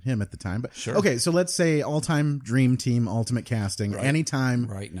other than him at the time. But sure. Okay, so let's say all-time dream team, ultimate casting, anytime,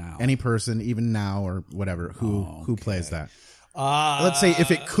 right now, any person, even now or whatever, who plays that? Let's say if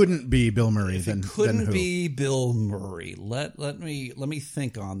it couldn't be Bill Murray, then couldn't who? be Bill Murray. Let me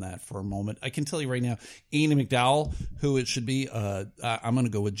think on that for a moment. I can tell you right now, Andie MacDowell, who it should be. I'm going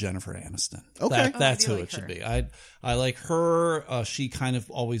to go with Jennifer Aniston. Okay, that's who it should be. I like her. She kind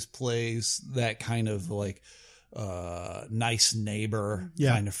of always plays that kind of like nice neighbor,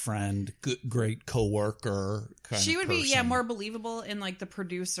 kind of friend, great coworker. She would be more believable in like the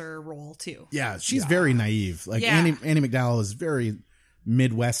producer role too. Yeah, she's very naive. Like Andie MacDowell is very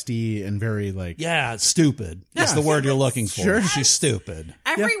Midwesty and very like stupid. That's the word you're looking for. Sure. She's stupid.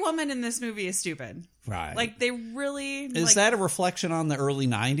 Every woman in this movie is stupid. Right. Like they really is that a reflection on the early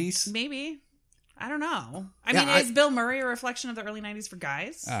 90s? Maybe. I don't know. I mean, is Bill Murray a reflection of the early 90s for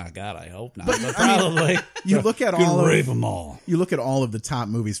guys? Oh, God, I hope not. But probably. You look at them all. You look at all of the top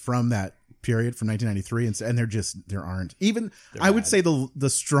movies from that period, from 1993, and there aren't. Even, I would say the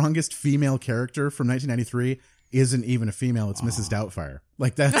strongest female character from 1993 isn't even a female. It's Mrs. Doubtfire.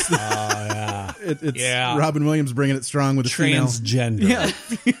 Like that's it's Robin Williams bringing it strong with a transgender,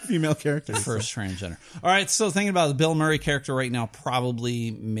 female character, first transgender. All right, so thinking about the Bill Murray character right now, probably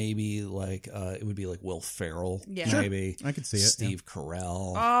maybe like it would be like Will Ferrell, maybe I could see it. Steve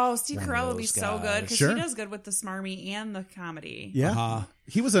Carell. Oh, Steve Carell would be so good because he does good with the smarmy and the comedy. Yeah,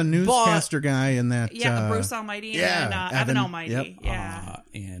 he was a newscaster guy in that. Yeah, Bruce Almighty and Evan Almighty. Yep.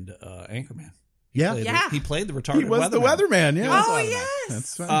 And Anchorman. He played the retarded weatherman. He was the weatherman, yeah. Oh,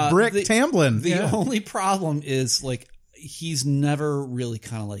 yes. That's Brick Tamblyn. The only problem is, like, he's never really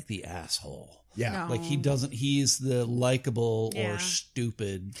kind of like the asshole. Yeah. No. Like, he's the likable or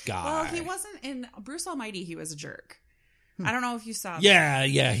stupid guy. Well, he wasn't in Bruce Almighty, he was a jerk. I don't know if you saw that.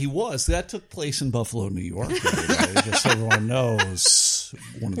 Yeah, he was. That took place in Buffalo, New York. Just so everyone knows.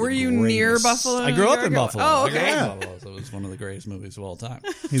 Were you near Buffalo? I grew up in Buffalo. Oh, okay. So it was one of the greatest movies of all time.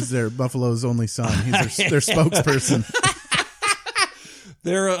 He's Buffalo's only son. He's their spokesperson.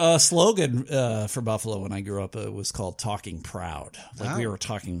 Their slogan for Buffalo when I grew up was called "Talking Proud." Like we were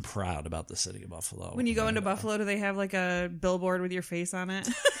talking proud about the city of Buffalo. When you go into Buffalo, do they have like a billboard with your face on it?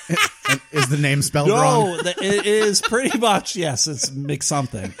 Is the name spelled wrong? No, it is pretty much, yes, it's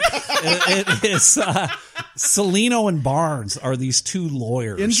McSomething. It is Celino and Barnes are these two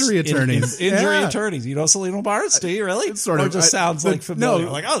lawyers. Injury attorneys. Injury attorneys. You know Celino Barnes? Do you really? It's sort of. It just sounds like familiar.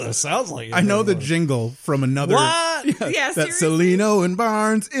 No. Like, oh, this sounds like... I know the jingle from another... What? Yeah, that Celino and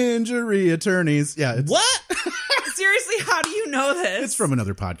Barnes, injury attorneys. Yeah. What? Seriously, how do you know this? It's from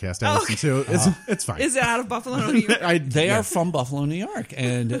another podcast I listen to. It's fine. Is it out of Buffalo, New York? They are from Buffalo, New York,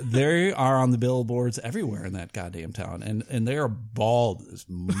 and they are on the billboards everywhere in that goddamn town, and they are bald as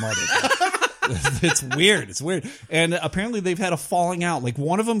mother. It's weird. It's weird. And apparently they've had a falling out. Like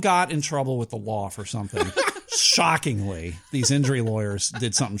one of them got in trouble with the law for something. Shockingly, these injury lawyers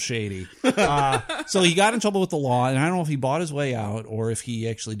did something shady. So he got in trouble with the law, and I don't know if he bought his way out or if he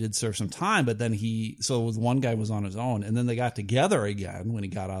actually did serve some time, but then one guy was on his own, and then they got together again when he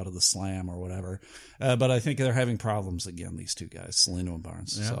got out of the slam or whatever. But I think they're having problems again, these two guys, Salino and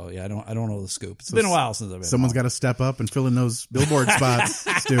Barnes. Yeah. So yeah, I don't know the scoop. It's been a while since I've been. Someone's got to step up and fill in those billboard spots,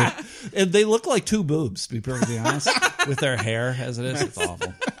 Stu. And they look like two boobs, to be perfectly honest, with their hair as it is. It's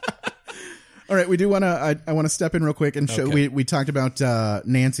awful. All right, we do want to. I want to step in real quick and show. Okay. We talked about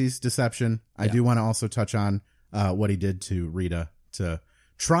Nancy's deception. I do want to also touch on what he did to Rita to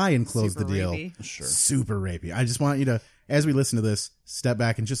try and close the deal. Rapey. Sure, super rapey. I just want you to, as we listen to this, step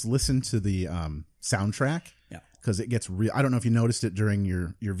back and just listen to the soundtrack. Yeah, because it gets real. I don't know if you noticed it during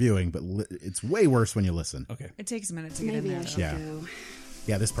your viewing, but it's way worse when you listen. Okay, it takes a minute to get in there. Yeah,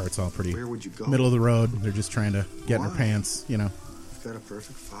 yeah. This part's all pretty. Where would you go? Middle of the road. They're just trying to get in her pants. You know. I've got a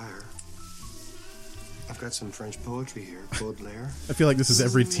perfect fire. I've got some French poetry here, Baudelaire. I feel like this is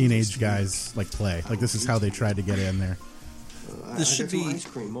every teenage guy's play. Like this is how they tried to get in there. This should be ice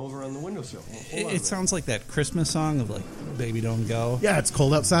cream over on the windowsill. It sounds like that Christmas song of like "Baby Don't Go." Yeah, it's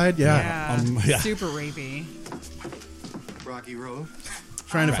cold outside. Yeah, super rapey. Rocky Road.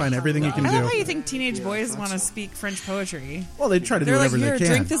 Trying to find everything you can I do. love how you think teenage boys want to speak French poetry. Well, they try to do They're whatever like, they can.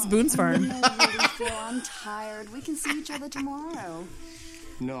 Drink this Boone's Farm. I'm tired. We can see each other tomorrow.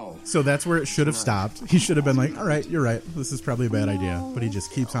 No. So that's where it should have stopped. He should have been like, all right, you're right. This is probably a bad idea. But he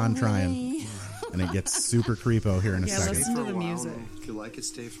just keeps on trying. And it gets super creepo here in a second. Listen to the music. If you like it,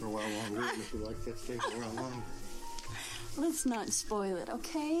 stay for a while longer. And if you like it, stay for a while longer. Let's not spoil it,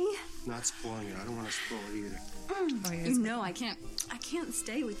 okay? Not spoiling it. I don't want to spoil it either. You know I can't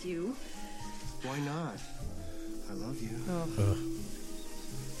stay with you. Why not? I love you.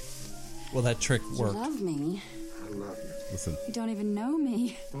 Well, that trick You worked. love me. I love you. Listen. You don't even know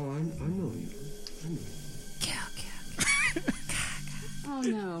me. Oh, I know you. Oh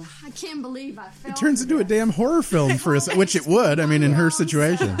no, I can't believe I fell. It turns into a damn horror film for us, which it would. I mean, in her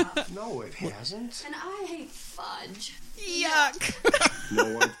situation. No, it hasn't. And I hate fudge. Yuck.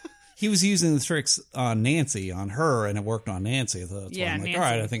 No one. He was using the tricks on Nancy, on her, and it worked on Nancy. So that's why I'm like, Nancy. all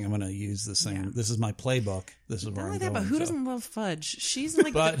right, I think I'm going to use the same. Yeah. This is my playbook. This is where I'm going. But who doesn't love fudge? She's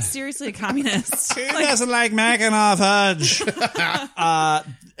like seriously a communist. Who doesn't like Mackinac fudge?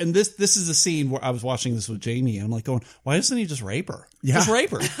 And this is a scene where I was watching this with Jamie, and I'm like going, why doesn't he just rape her? Yeah. Just rape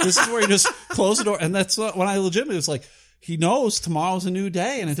her. This is where he just close the door. And that's when I legitimately was like, he knows tomorrow's a new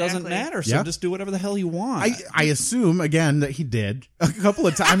day and it doesn't matter. So just do whatever the hell you want. I assume, again, that he did a couple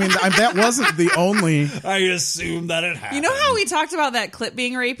of times. I mean, that wasn't the only. I assume that it happened. You know how we talked about that clip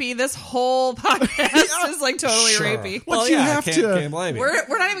being rapey? This whole podcast is like totally rapey. Well, you yeah, have I to. can't blame you.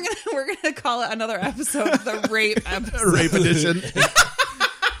 We're not even we're gonna call it another episode of the rape episode. Rape edition.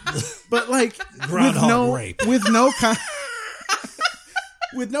 But like Groundhog rape.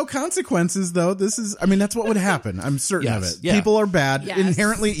 With no consequences, though, this is, I mean, that's what would happen. I'm certain of it. Yeah. People are bad, Yes.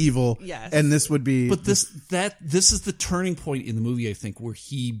 inherently evil, Yes. and this would be. But this is the turning point in the movie, I think, where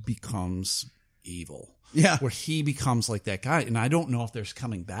he becomes evil. Yeah. Where he becomes like that guy. And I don't know if there's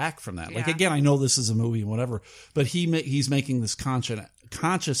coming back from that. Like, Yeah. again, I know this is a movie and whatever, but he's making this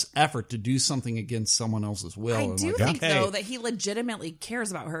conscious effort to do something against someone else's will. I And do like, think, okay. though, that he legitimately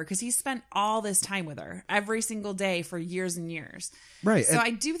cares about her because he spent all this time with her every single day for years and years. Right. So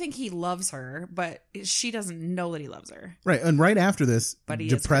I do think he loves her, but she doesn't know that he loves her. Right. And right after this, But he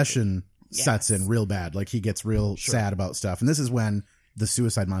is depression crazy. sets Yes. in real bad. Like, he gets real sad about stuff. And this is when the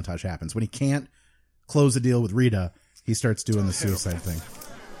suicide montage happens. When he can't close the deal with Rita, he starts doing the suicide thing.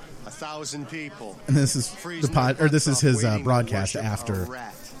 1,000 people. And this is this is his Waiting to broadcast worship after. a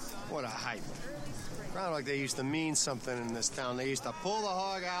rat. What a hype. Groundhog Day used to mean something in this town. They used to pull the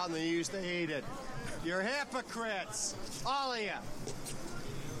hog out and they used to eat it. You're hypocrites. All of you.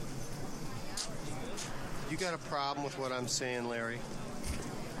 You got a problem with what I'm saying, Larry?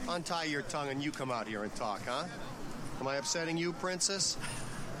 Untie your tongue and you come out here and talk, huh? Am I upsetting you, Princess?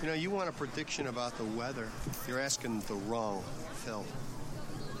 You know, you want a prediction about the weather. You're asking the wrong Phil.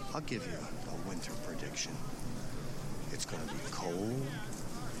 I'll give you a winter prediction. It's going to be cold,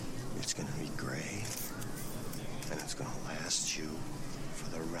 it's going to be gray, and it's going to last you for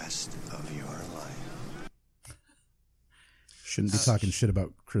the rest of your life. Shouldn't be talking shit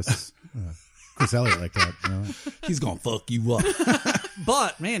about Chris Elliott like that. You know? He's going to fuck you up.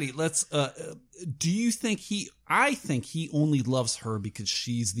 But Mandy, let's. Do you think I think he only loves her because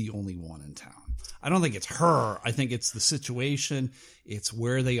she's the only one in town. I don't think it's her. I think it's the situation. It's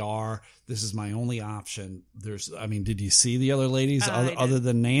where they are. This is my only option. Did you see the other ladies other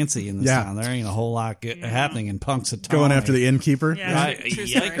than Nancy in this town? There ain't a whole lot happening in Punxsutawney. Going after the innkeeper. Yeah, Right.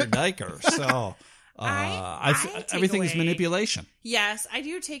 Yiker. So everything is manipulation. Yes, I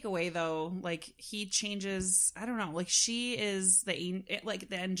do take away though. Like he changes. I don't know. Like she is the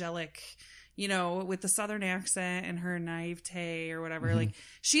angelic. With the Southern accent and her naivete or whatever, like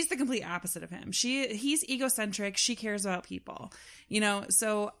she's the complete opposite of him. He's egocentric. She cares about people,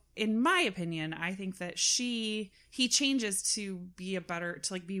 so in my opinion, I think that he changes to be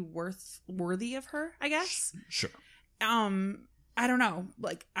be worthy of her, I guess. Sure. I don't know.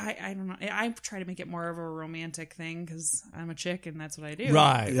 Like, I don't know. I try to make it more of a romantic thing because I'm a chick and that's what I do.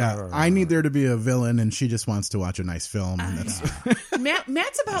 Right. Yeah. Right. I need there to be a villain and she just wants to watch a nice film. And that's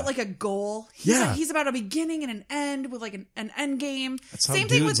Matt's about like a goal. He's about a beginning and an end with like an end game. That's how Same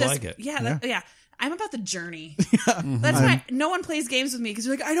thing with dudes this. like it. Yeah. I'm about the journey. That's why no one plays games with me because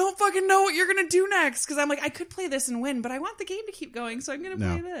you're like, I don't fucking know what you're going to do next. Because I'm like, I could play this and win, but I want the game to keep going. So I'm going to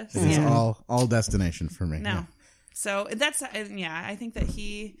play this. It's all destination for me. No. Yeah. So that's, I think that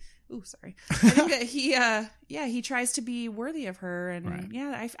he, I think that he tries to be worthy of her. And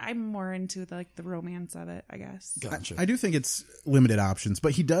I'm more into the romance of it, I guess. Gotcha. I do think it's limited options,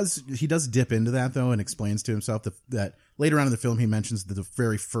 but he does dip into that though and explains to himself that later on in the film he mentions that the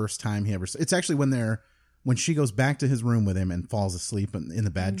very first time it's actually when she goes back to his room with him and falls asleep in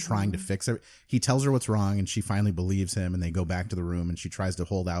the bed trying to fix it. He tells her what's wrong and she finally believes him and they go back to the room and she tries to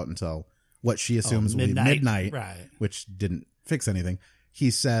hold out until what she assumes will be midnight, right. which didn't fix anything.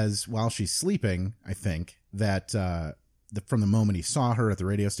 He says while she's sleeping, I think, that from the moment he saw her at the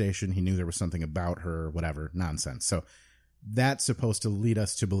radio station, he knew there was something about her, whatever, nonsense. So that's supposed to lead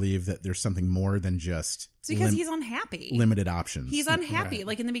us to believe that there's something more than just it's because he's unhappy. Limited options. He's unhappy. Right.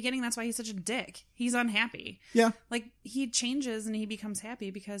 Like in the beginning, that's why he's such a dick. He's unhappy. Yeah. Like he changes and he becomes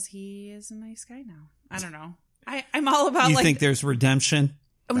happy because he is a nice guy now. I don't know. I'm all about You think there's redemption?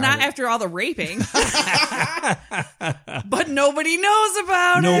 Not after all the raping. But nobody knows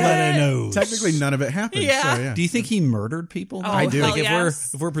about it. Nobody knows. Technically, none of it happened. Yeah. So, yeah. Do you think he murdered people? I do. Like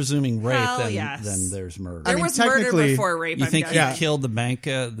yes. if we're presuming rape, Hell then yes. there's murder. There was murder technically, before rape. You I'm think he guessing. killed the bank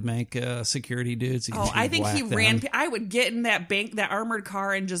security dudes? I think he ran. I would get in that armored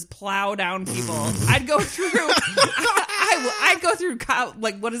car and just plow down people. I'd go through. I'd go through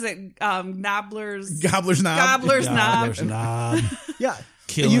what is it? Gobbler's Knob. Yeah.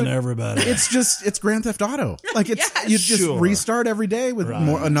 Killing everybody. It's Grand Theft Auto. Like you just restart every day with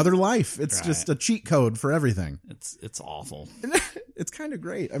another life. It's just a cheat code for everything. It's awful. It's kind of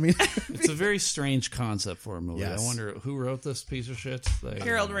great. I mean, it's a very strange concept for a movie. Yes. I wonder who wrote this piece of shit.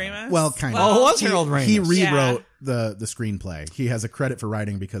 Harold Ramis. Well, kind of. Oh, it was Harold Ramis. He rewrote the screenplay. He has a credit for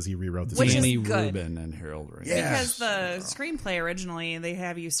writing because he rewrote the screenplay. Danny good. Rubin and Harold Ramis. Yeah. Because the screenplay originally, they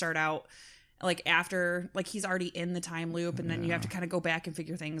have you start out after he's already in the time loop, and then you have to kind of go back and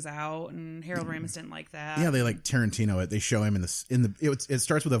figure things out. And Harold Ramis didn't like that. Yeah, they like Tarantino it. They show him it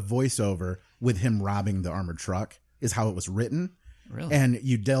starts with a voiceover with him robbing the armored truck. Is how it was written. Really? And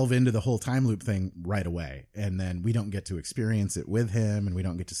you delve into the whole time loop thing right away. And then we don't get to experience it with him and we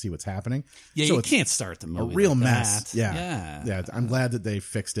don't get to see what's happening. Yeah, so you it's can't start the movie. a real like mess. that. Yeah. I'm glad that they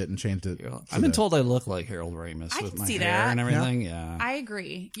fixed it and changed it. I've been told I look like Harold Ramis I with can my see hair that. and everything. Yeah. I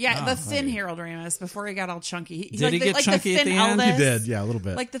agree. Yeah, the thin Harold Ramis before he got all chunky. Did he get chunky at the end? Elvis, He did, yeah, a little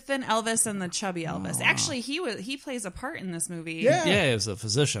bit. Like the thin Elvis and the chubby Elvis. Actually, he plays a part in this movie. Yeah. Yeah, he was a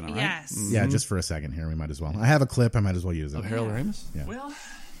physician, right? Yes. Yeah, just for a second here, we might as well. I have a clip. I might as well use it. Of Harold Ramis? Yeah. Well,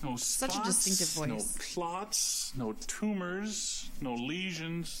 no spots, Such a distinctive voice. no clots, no tumors, no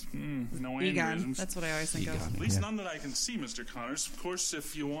lesions, no Egon. aneurysms. That's what I always think of. At least none that I can see, Mr. Connors. Of course,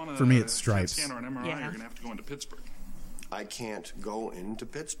 if you want For me, it's stripes. scan or an MRI, Yeah. you're going to have to go into Pittsburgh. I can't go into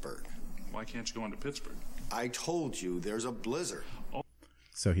Pittsburgh. Why can't you go into Pittsburgh? I told you there's a blizzard.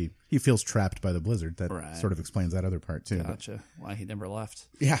 So he feels trapped by the blizzard. That Right. sort of explains that other part too. But- Gotcha. Why he never left.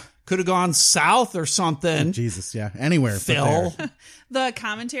 yeah. Could have gone south or something. Jesus, yeah. Anywhere. but Phil. there. The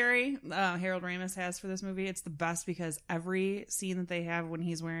commentary Harold Ramis has for this movie, it's the best because every scene that they have when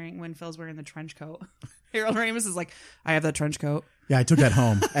Phil's wearing the trench coat, Harold Ramis is like, I have that trench coat. Yeah, I took that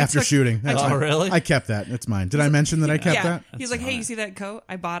home after shooting. That's Oh, fine. really? I kept that. It's mine. Did I mention that I kept that? He's like, hey, you see that coat?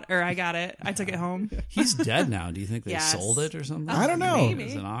 I got it. I took it home. He's dead now. Do you think they Yes. sold it or something? I don't know. Maybe.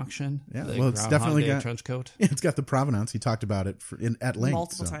 As an auction? Yeah, The well, it's Groundhog definitely Day got trench coat. Yeah, it's got the provenance. He talked about it at length.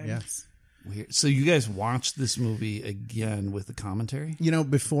 Multiple so, times. Yeah. Weird. So you guys watched this movie again with the commentary? You know,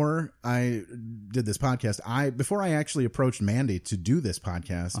 before I did this podcast, before I actually approached Mandy to do this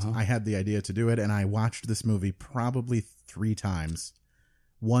podcast, I had the idea to do it, and I watched this movie probably 3 times.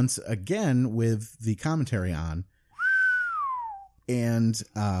 Once again with the commentary on. And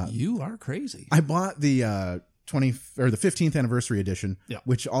you are crazy. I bought the 15th anniversary edition,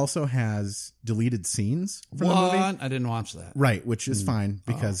 which also has deleted scenes from the movie. I didn't watch that. Right, which is fine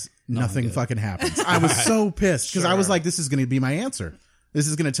because nothing fucking happens. I was so pissed because I was like, this is going to be my answer. This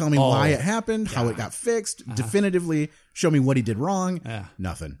is going to tell me why it happened, how it got fixed, definitively show me what he did wrong.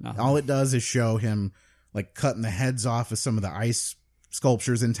 Nothing. All it does is show him like cutting the heads off of some of the ice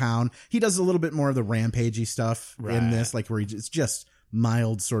sculptures in town. He does a little bit more of the rampagey stuff in this, like where it's just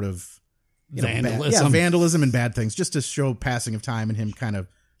mild sort of vandalism. Vandalism and bad things, just to show passing of time and him kind of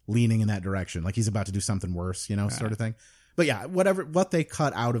leaning in that direction, like he's about to do something worse, sort of thing. But yeah, what they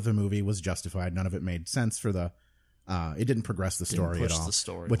cut out of the movie was justified. None of it made sense for the. It didn't progress the story at all. The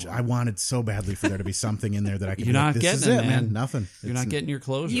story which I wanted so badly for there to be something in there that I could. You're not this getting is it, man. Nothing. You're not getting your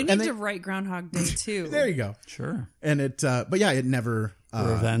closure. You need to write Groundhog Day too. There you go. Sure. And it, but yeah, it never.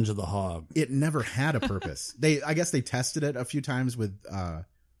 Revenge of the Hog. It never had a purpose. I guess they tested it a few times with,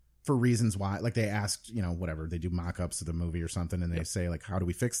 for reasons why, like they asked, whatever, they do mock-ups of the movie or something, and they say like, how do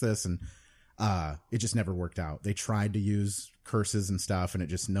we fix this? And it just never worked out. They tried to use curses and stuff, and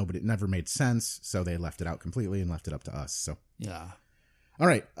it never made sense. So they left it out completely and left it up to us. So yeah. All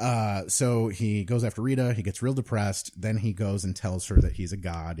right. So he goes after Rita. He gets real depressed. Then he goes and tells her that he's a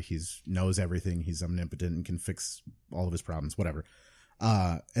god. He knows everything. He's omnipotent and can fix all of his problems, whatever.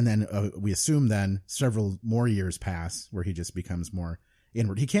 And then we assume then several more years pass where he just becomes more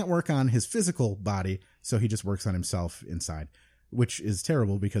inward. He can't work on his physical body, so he just works on himself inside, which is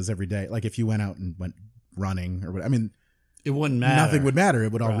terrible because every day, like if you went out and went running or what, I mean, it wouldn't matter. Nothing would matter.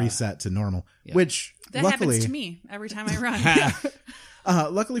 It would all reset to normal, which that luckily happens to me every time I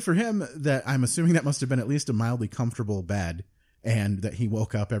run. Luckily for him, that I'm assuming that must have been at least a mildly comfortable bed, and that he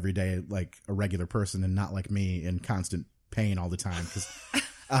woke up every day like a regular person and not like me in constant pain all the time, because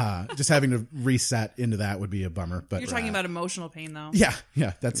just having to reset into that would be a bummer. But you're talking about emotional pain, though. Yeah,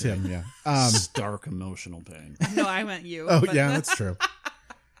 that's him. Yeah, stark emotional pain. No, I meant you. Oh, yeah, that's true.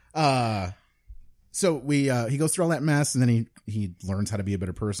 So he goes through all that mess, and then he learns how to be a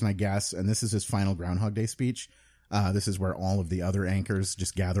better person, I guess. And this is his final Groundhog Day speech. This is where all of the other anchors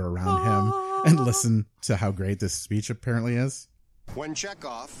just gather around him and listen to how great this speech apparently is. When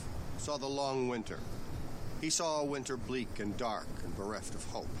Chekhov saw the long winter, he saw a winter bleak and dark and bereft of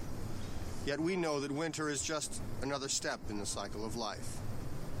hope. Yet we know that winter is just another step in the cycle of life.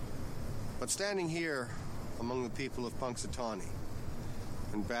 But standing here among the people of Punxsutawney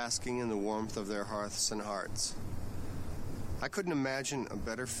and basking in the warmth of their hearths and hearts, I couldn't imagine a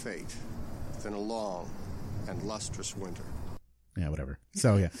better fate than a long and lustrous winter. Yeah, whatever.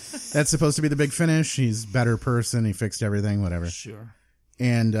 So yeah, that's supposed to be the big finish. He's a better person. He fixed everything, whatever. Sure.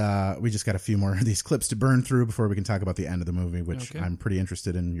 And we just got a few more of these clips to burn through before we can talk about the end of the movie, which I'm pretty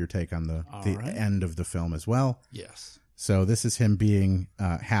interested in your take on the end of the film as well. Yes. So this is him being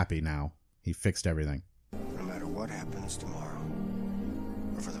happy now. He fixed everything. No matter what happens tomorrow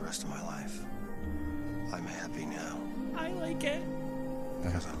or for the rest of my life, I'm happy now. I like it.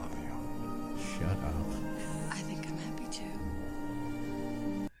 Because I love you. Shut up. I think I'm happy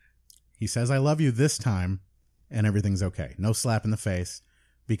too. He says, I love you this time, and everything's okay. No slap in the face,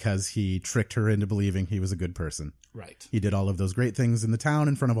 because he tricked her into believing he was a good person. Right. He did all of those great things in the town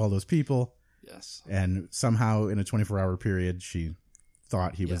in front of all those people. Yes. And somehow in a 24-hour period, she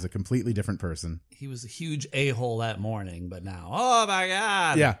thought he was a completely different person. He was a huge a-hole that morning, but now, oh my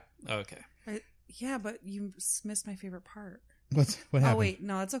God. Yeah. Okay. Yeah, but you missed my favorite part. What happened? Oh, wait.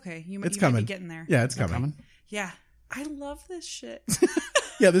 No, it's okay. You might be getting there. Yeah, it's coming. Yeah. I love this shit.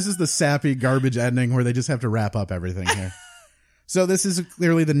 Yeah, this is the sappy garbage ending where they just have to wrap up everything here. So this is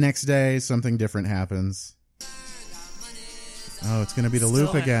clearly the next day. Something different happens. Oh, it's going to be the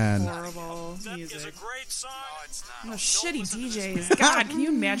loop again. Horrible music. Is a great song. No, it's not. Oh, shitty DJs. God, can you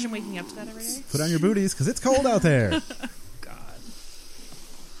imagine waking up to that every day? Put on your booties because it's cold out there. God.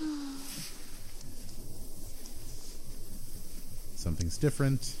 Something's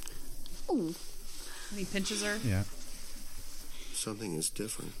different. Ooh. And he pinches her. Yeah. Something is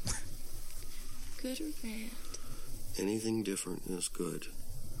different. Good or bad? Anything different is good.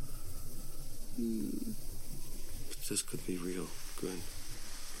 But this could be real good.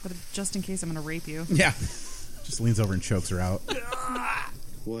 But just in case I'm going to rape you. Yeah. Just leans over and chokes her out.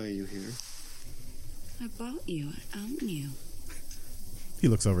 Why are you here? I bought you. I own you. He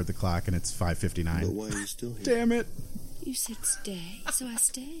looks over at the clock and it's 5:59. But why are you still here? Damn it. You said stay, so I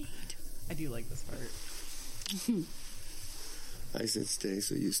stayed. I do like this part. I said stay,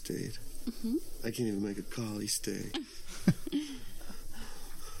 so you stayed. I can't even make a call. He stayed.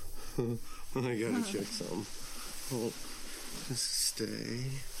 I gotta check something. Oh, just stay.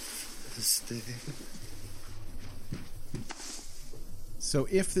 Just stay. So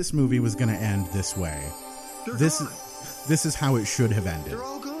if this movie was going to end this way, this is how it should have ended.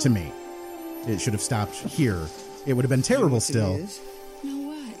 To me, it should have stopped here. It would have been terrible still.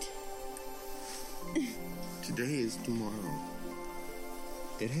 Know what? Today is tomorrow.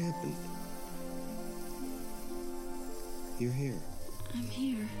 It happened. You're here. I'm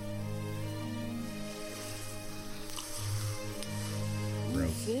here.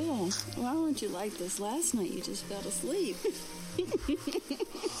 Phil, why weren't you like this last night? You just fell asleep.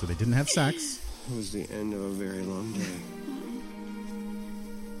 So they didn't have sex. It was the end of a very long day.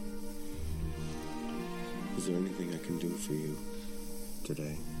 Is there anything I can do for you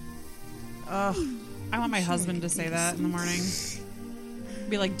today? Ugh. I want my husband to say that in the morning.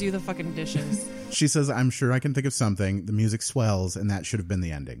 Be like, do the fucking dishes. She says, I'm sure I can think of something. The music swells, and that should have been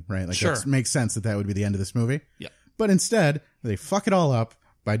the ending, right? Like, Sure. that makes sense that would be the end of this movie. Yeah. But instead, they fuck it all up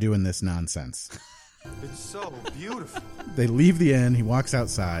by doing this nonsense. It's so beautiful. They leave the inn. He walks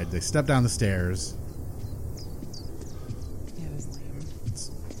outside. They step down the stairs. Yeah, it was lame.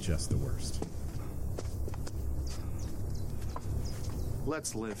 It's just the worst.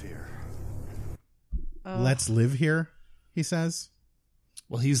 Let's live here. Let's live here, he says.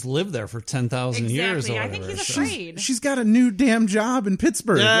 Well, he's lived there for 10,000 years or Exactly. I whatever. think he's so- afraid. She's got a new damn job in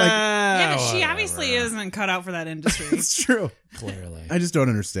Pittsburgh. Yeah, but she obviously isn't cut out for that industry. It's true. Clearly. I just don't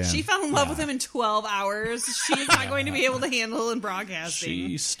understand. She fell in love with him in 12 hours. She's not going to be able to handle in broadcasting.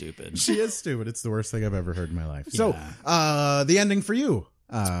 She's stupid. She is stupid. It's the worst thing I've ever heard in my life. So, the ending for you.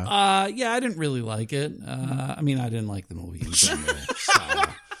 Yeah, I didn't really like it. I mean, I didn't like the movie in general. So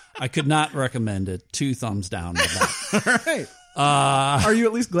I could not recommend it. 2 thumbs down. All right. Are you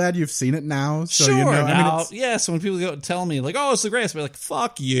at least glad you've seen it now? So Sure. you know, Now, yes, when people go tell me, like, oh, it's the greatest, I'll be like,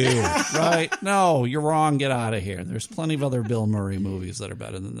 fuck you. Right? No, you're wrong. Get out of here. There's plenty of other Bill Murray movies that are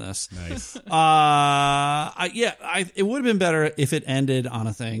better than this. Nice. It would have been better if it ended on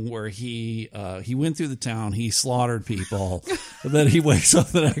a thing where he went through the town, he slaughtered people, and then he wakes up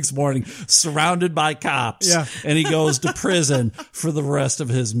the next morning surrounded by cops, Yeah. and he goes to prison for the rest of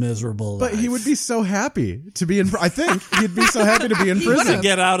his miserable life. But he would be so happy to be in. I think he'd be so happy to be in To prison.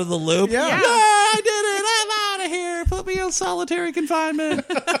 get out of the loop. Yeah. I did it. I'm out of here. Put me on solitary confinement.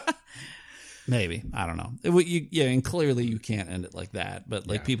 Maybe. I don't know. And clearly you can't end it like that, but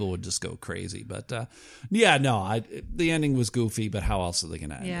people would just go crazy. But the ending was goofy, but how else are they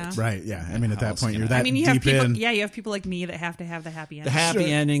going to end it? Right, yeah. I mean, at that point, you're I that mean, you have deep people. in. Yeah, you have people like me that have to have the happy ending. The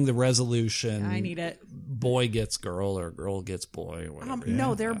happy ending, the resolution. I need it. Boy gets girl or girl gets boy or whatever.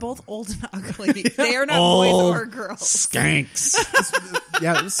 No, they're both old and ugly. They are not Old boys or girls. Skanks.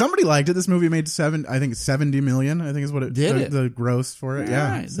 Yeah, somebody liked it. This movie made 70 million. I think is what it Did the gross for it.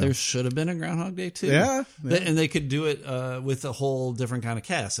 Yeah, Right. There should have been a Groundhog Day too. Yeah. And they could do it with a whole different kind of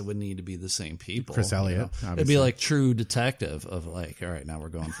cast. It wouldn't need to be the same people. Chris Elliott, It'd obviously. be like True Detective of like, all right, now we're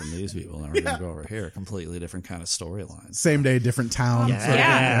going from these people and we're going to go over here. Completely different kind of storylines. Same day, different town. sort of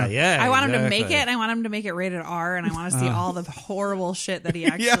thing. Yeah. I want him to make exactly. it. I want him to make it rated R, and I want to see all the horrible shit that he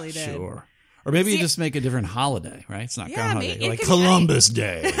actually did. Sure. Or maybe you just make a different holiday, right? It's not Yeah, Groundhog maybe Day. it Like could be Columbus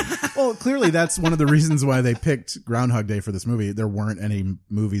Day. Well, clearly that's one of the reasons why they picked Groundhog Day for this movie. There weren't any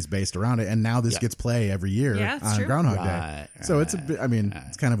movies based around it, and now this gets play every year Yeah, it's on true. Groundhog Right, Day. So it's a bit. I mean,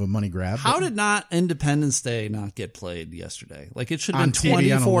 it's kind of a money grab. How but- did not Independence Day not get played yesterday? Like it should have On been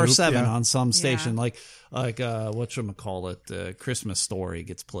TV on a loop, 24/7 yeah. on some station. Like whatchamacallit, Christmas Story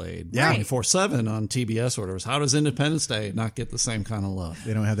gets played Yeah. 24/7 on TBS or whatever. How does Independence Day not get the same kind of love?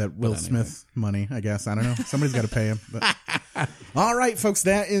 They don't have that Will Smith money, I guess. I don't know. Somebody's got to pay him. But. All right, folks,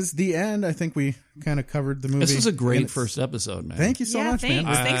 that is the end. I think we kind of covered the movie. This was a And great it's- first episode, man. Thank you so much, man.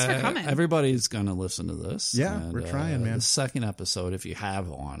 Thanks for coming. Everybody's going to listen to this. Yeah, and, we're trying, man. The second episode, if you have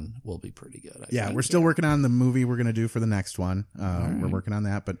one, will be pretty good. I Yeah, think. we're still working on the movie we're going to do for the next one. We're working on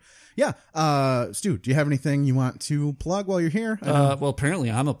that. But yeah, Stu, do you have anything you want to plug while you're here? Well,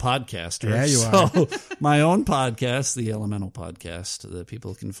 apparently I'm a podcaster. Yeah, you so my own podcast, the Elemental Podcast, that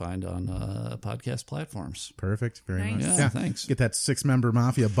people can find on podcast platforms. Perfect. Very Nice. much. Yeah, thanks. Get that 6-member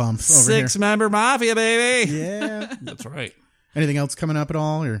mafia bump over here. 6-member mafia, baby. Yeah. That's right. Anything else coming up at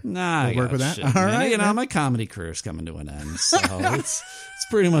all? Or Nah, we'll I work got with that. shit, All man. right, You know, man. my comedy career's coming to an end, so it's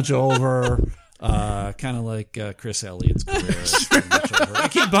pretty much over. Kind of like Chris Elliott's career. Is pretty much over. I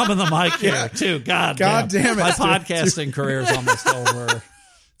keep bumping the mic here too. God damn it, My Stu. podcasting career is almost over.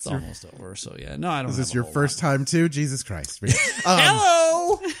 It's almost over. So yeah, no, I don't. Is this have a your whole first lot. time too? Jesus Christ.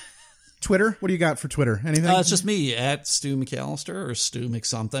 Hello. Twitter? What do you got for Twitter? Anything? It's just me at Stu McAllister or Stu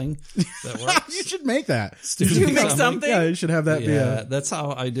McSomething. That works. You should make that. Stu McSomething. Yeah, you should have that be a... That's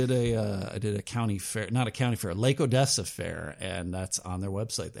how I did a county fair, not a county fair, Lake Odessa fair, and that's on their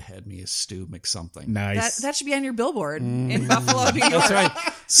website. They had me as Stu McSomething. Nice. That should be on your billboard in Buffalo, New York. That's right.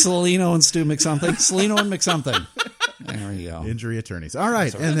 Celino and Stu McSomething. Celino and McSomething. There you go. Injury attorneys. All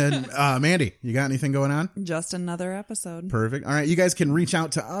right. And then, Mandy, you got anything going on? Just another episode. Perfect. All right. You guys can reach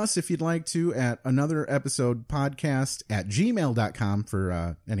out to us if you'd like to at another episode podcast at gmail.com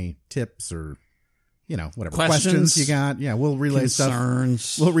for any tips or, whatever questions you got. Yeah, we'll relay concerns,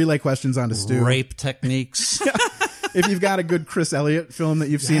 stuff. We'll relay questions onto Stu. Rape techniques. If you've got a good Chris Elliott film that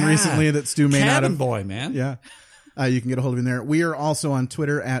you've seen recently that Stu may not have. Cabin Boy, man. Yeah. You can get a hold of him there. We are also on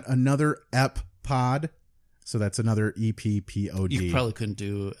Twitter at another ep pod. So that's another EPPOD. You probably couldn't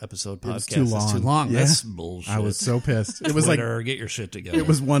do episode podcast. It's too long. It's too long. Yeah. That's bullshit. I was so pissed. It was Twitter, get your shit together. It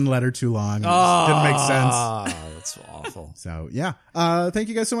was one letter too long. It didn't make sense. That's awful. So, yeah. Thank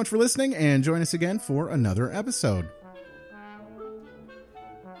you guys so much for listening, and join us again for another episode.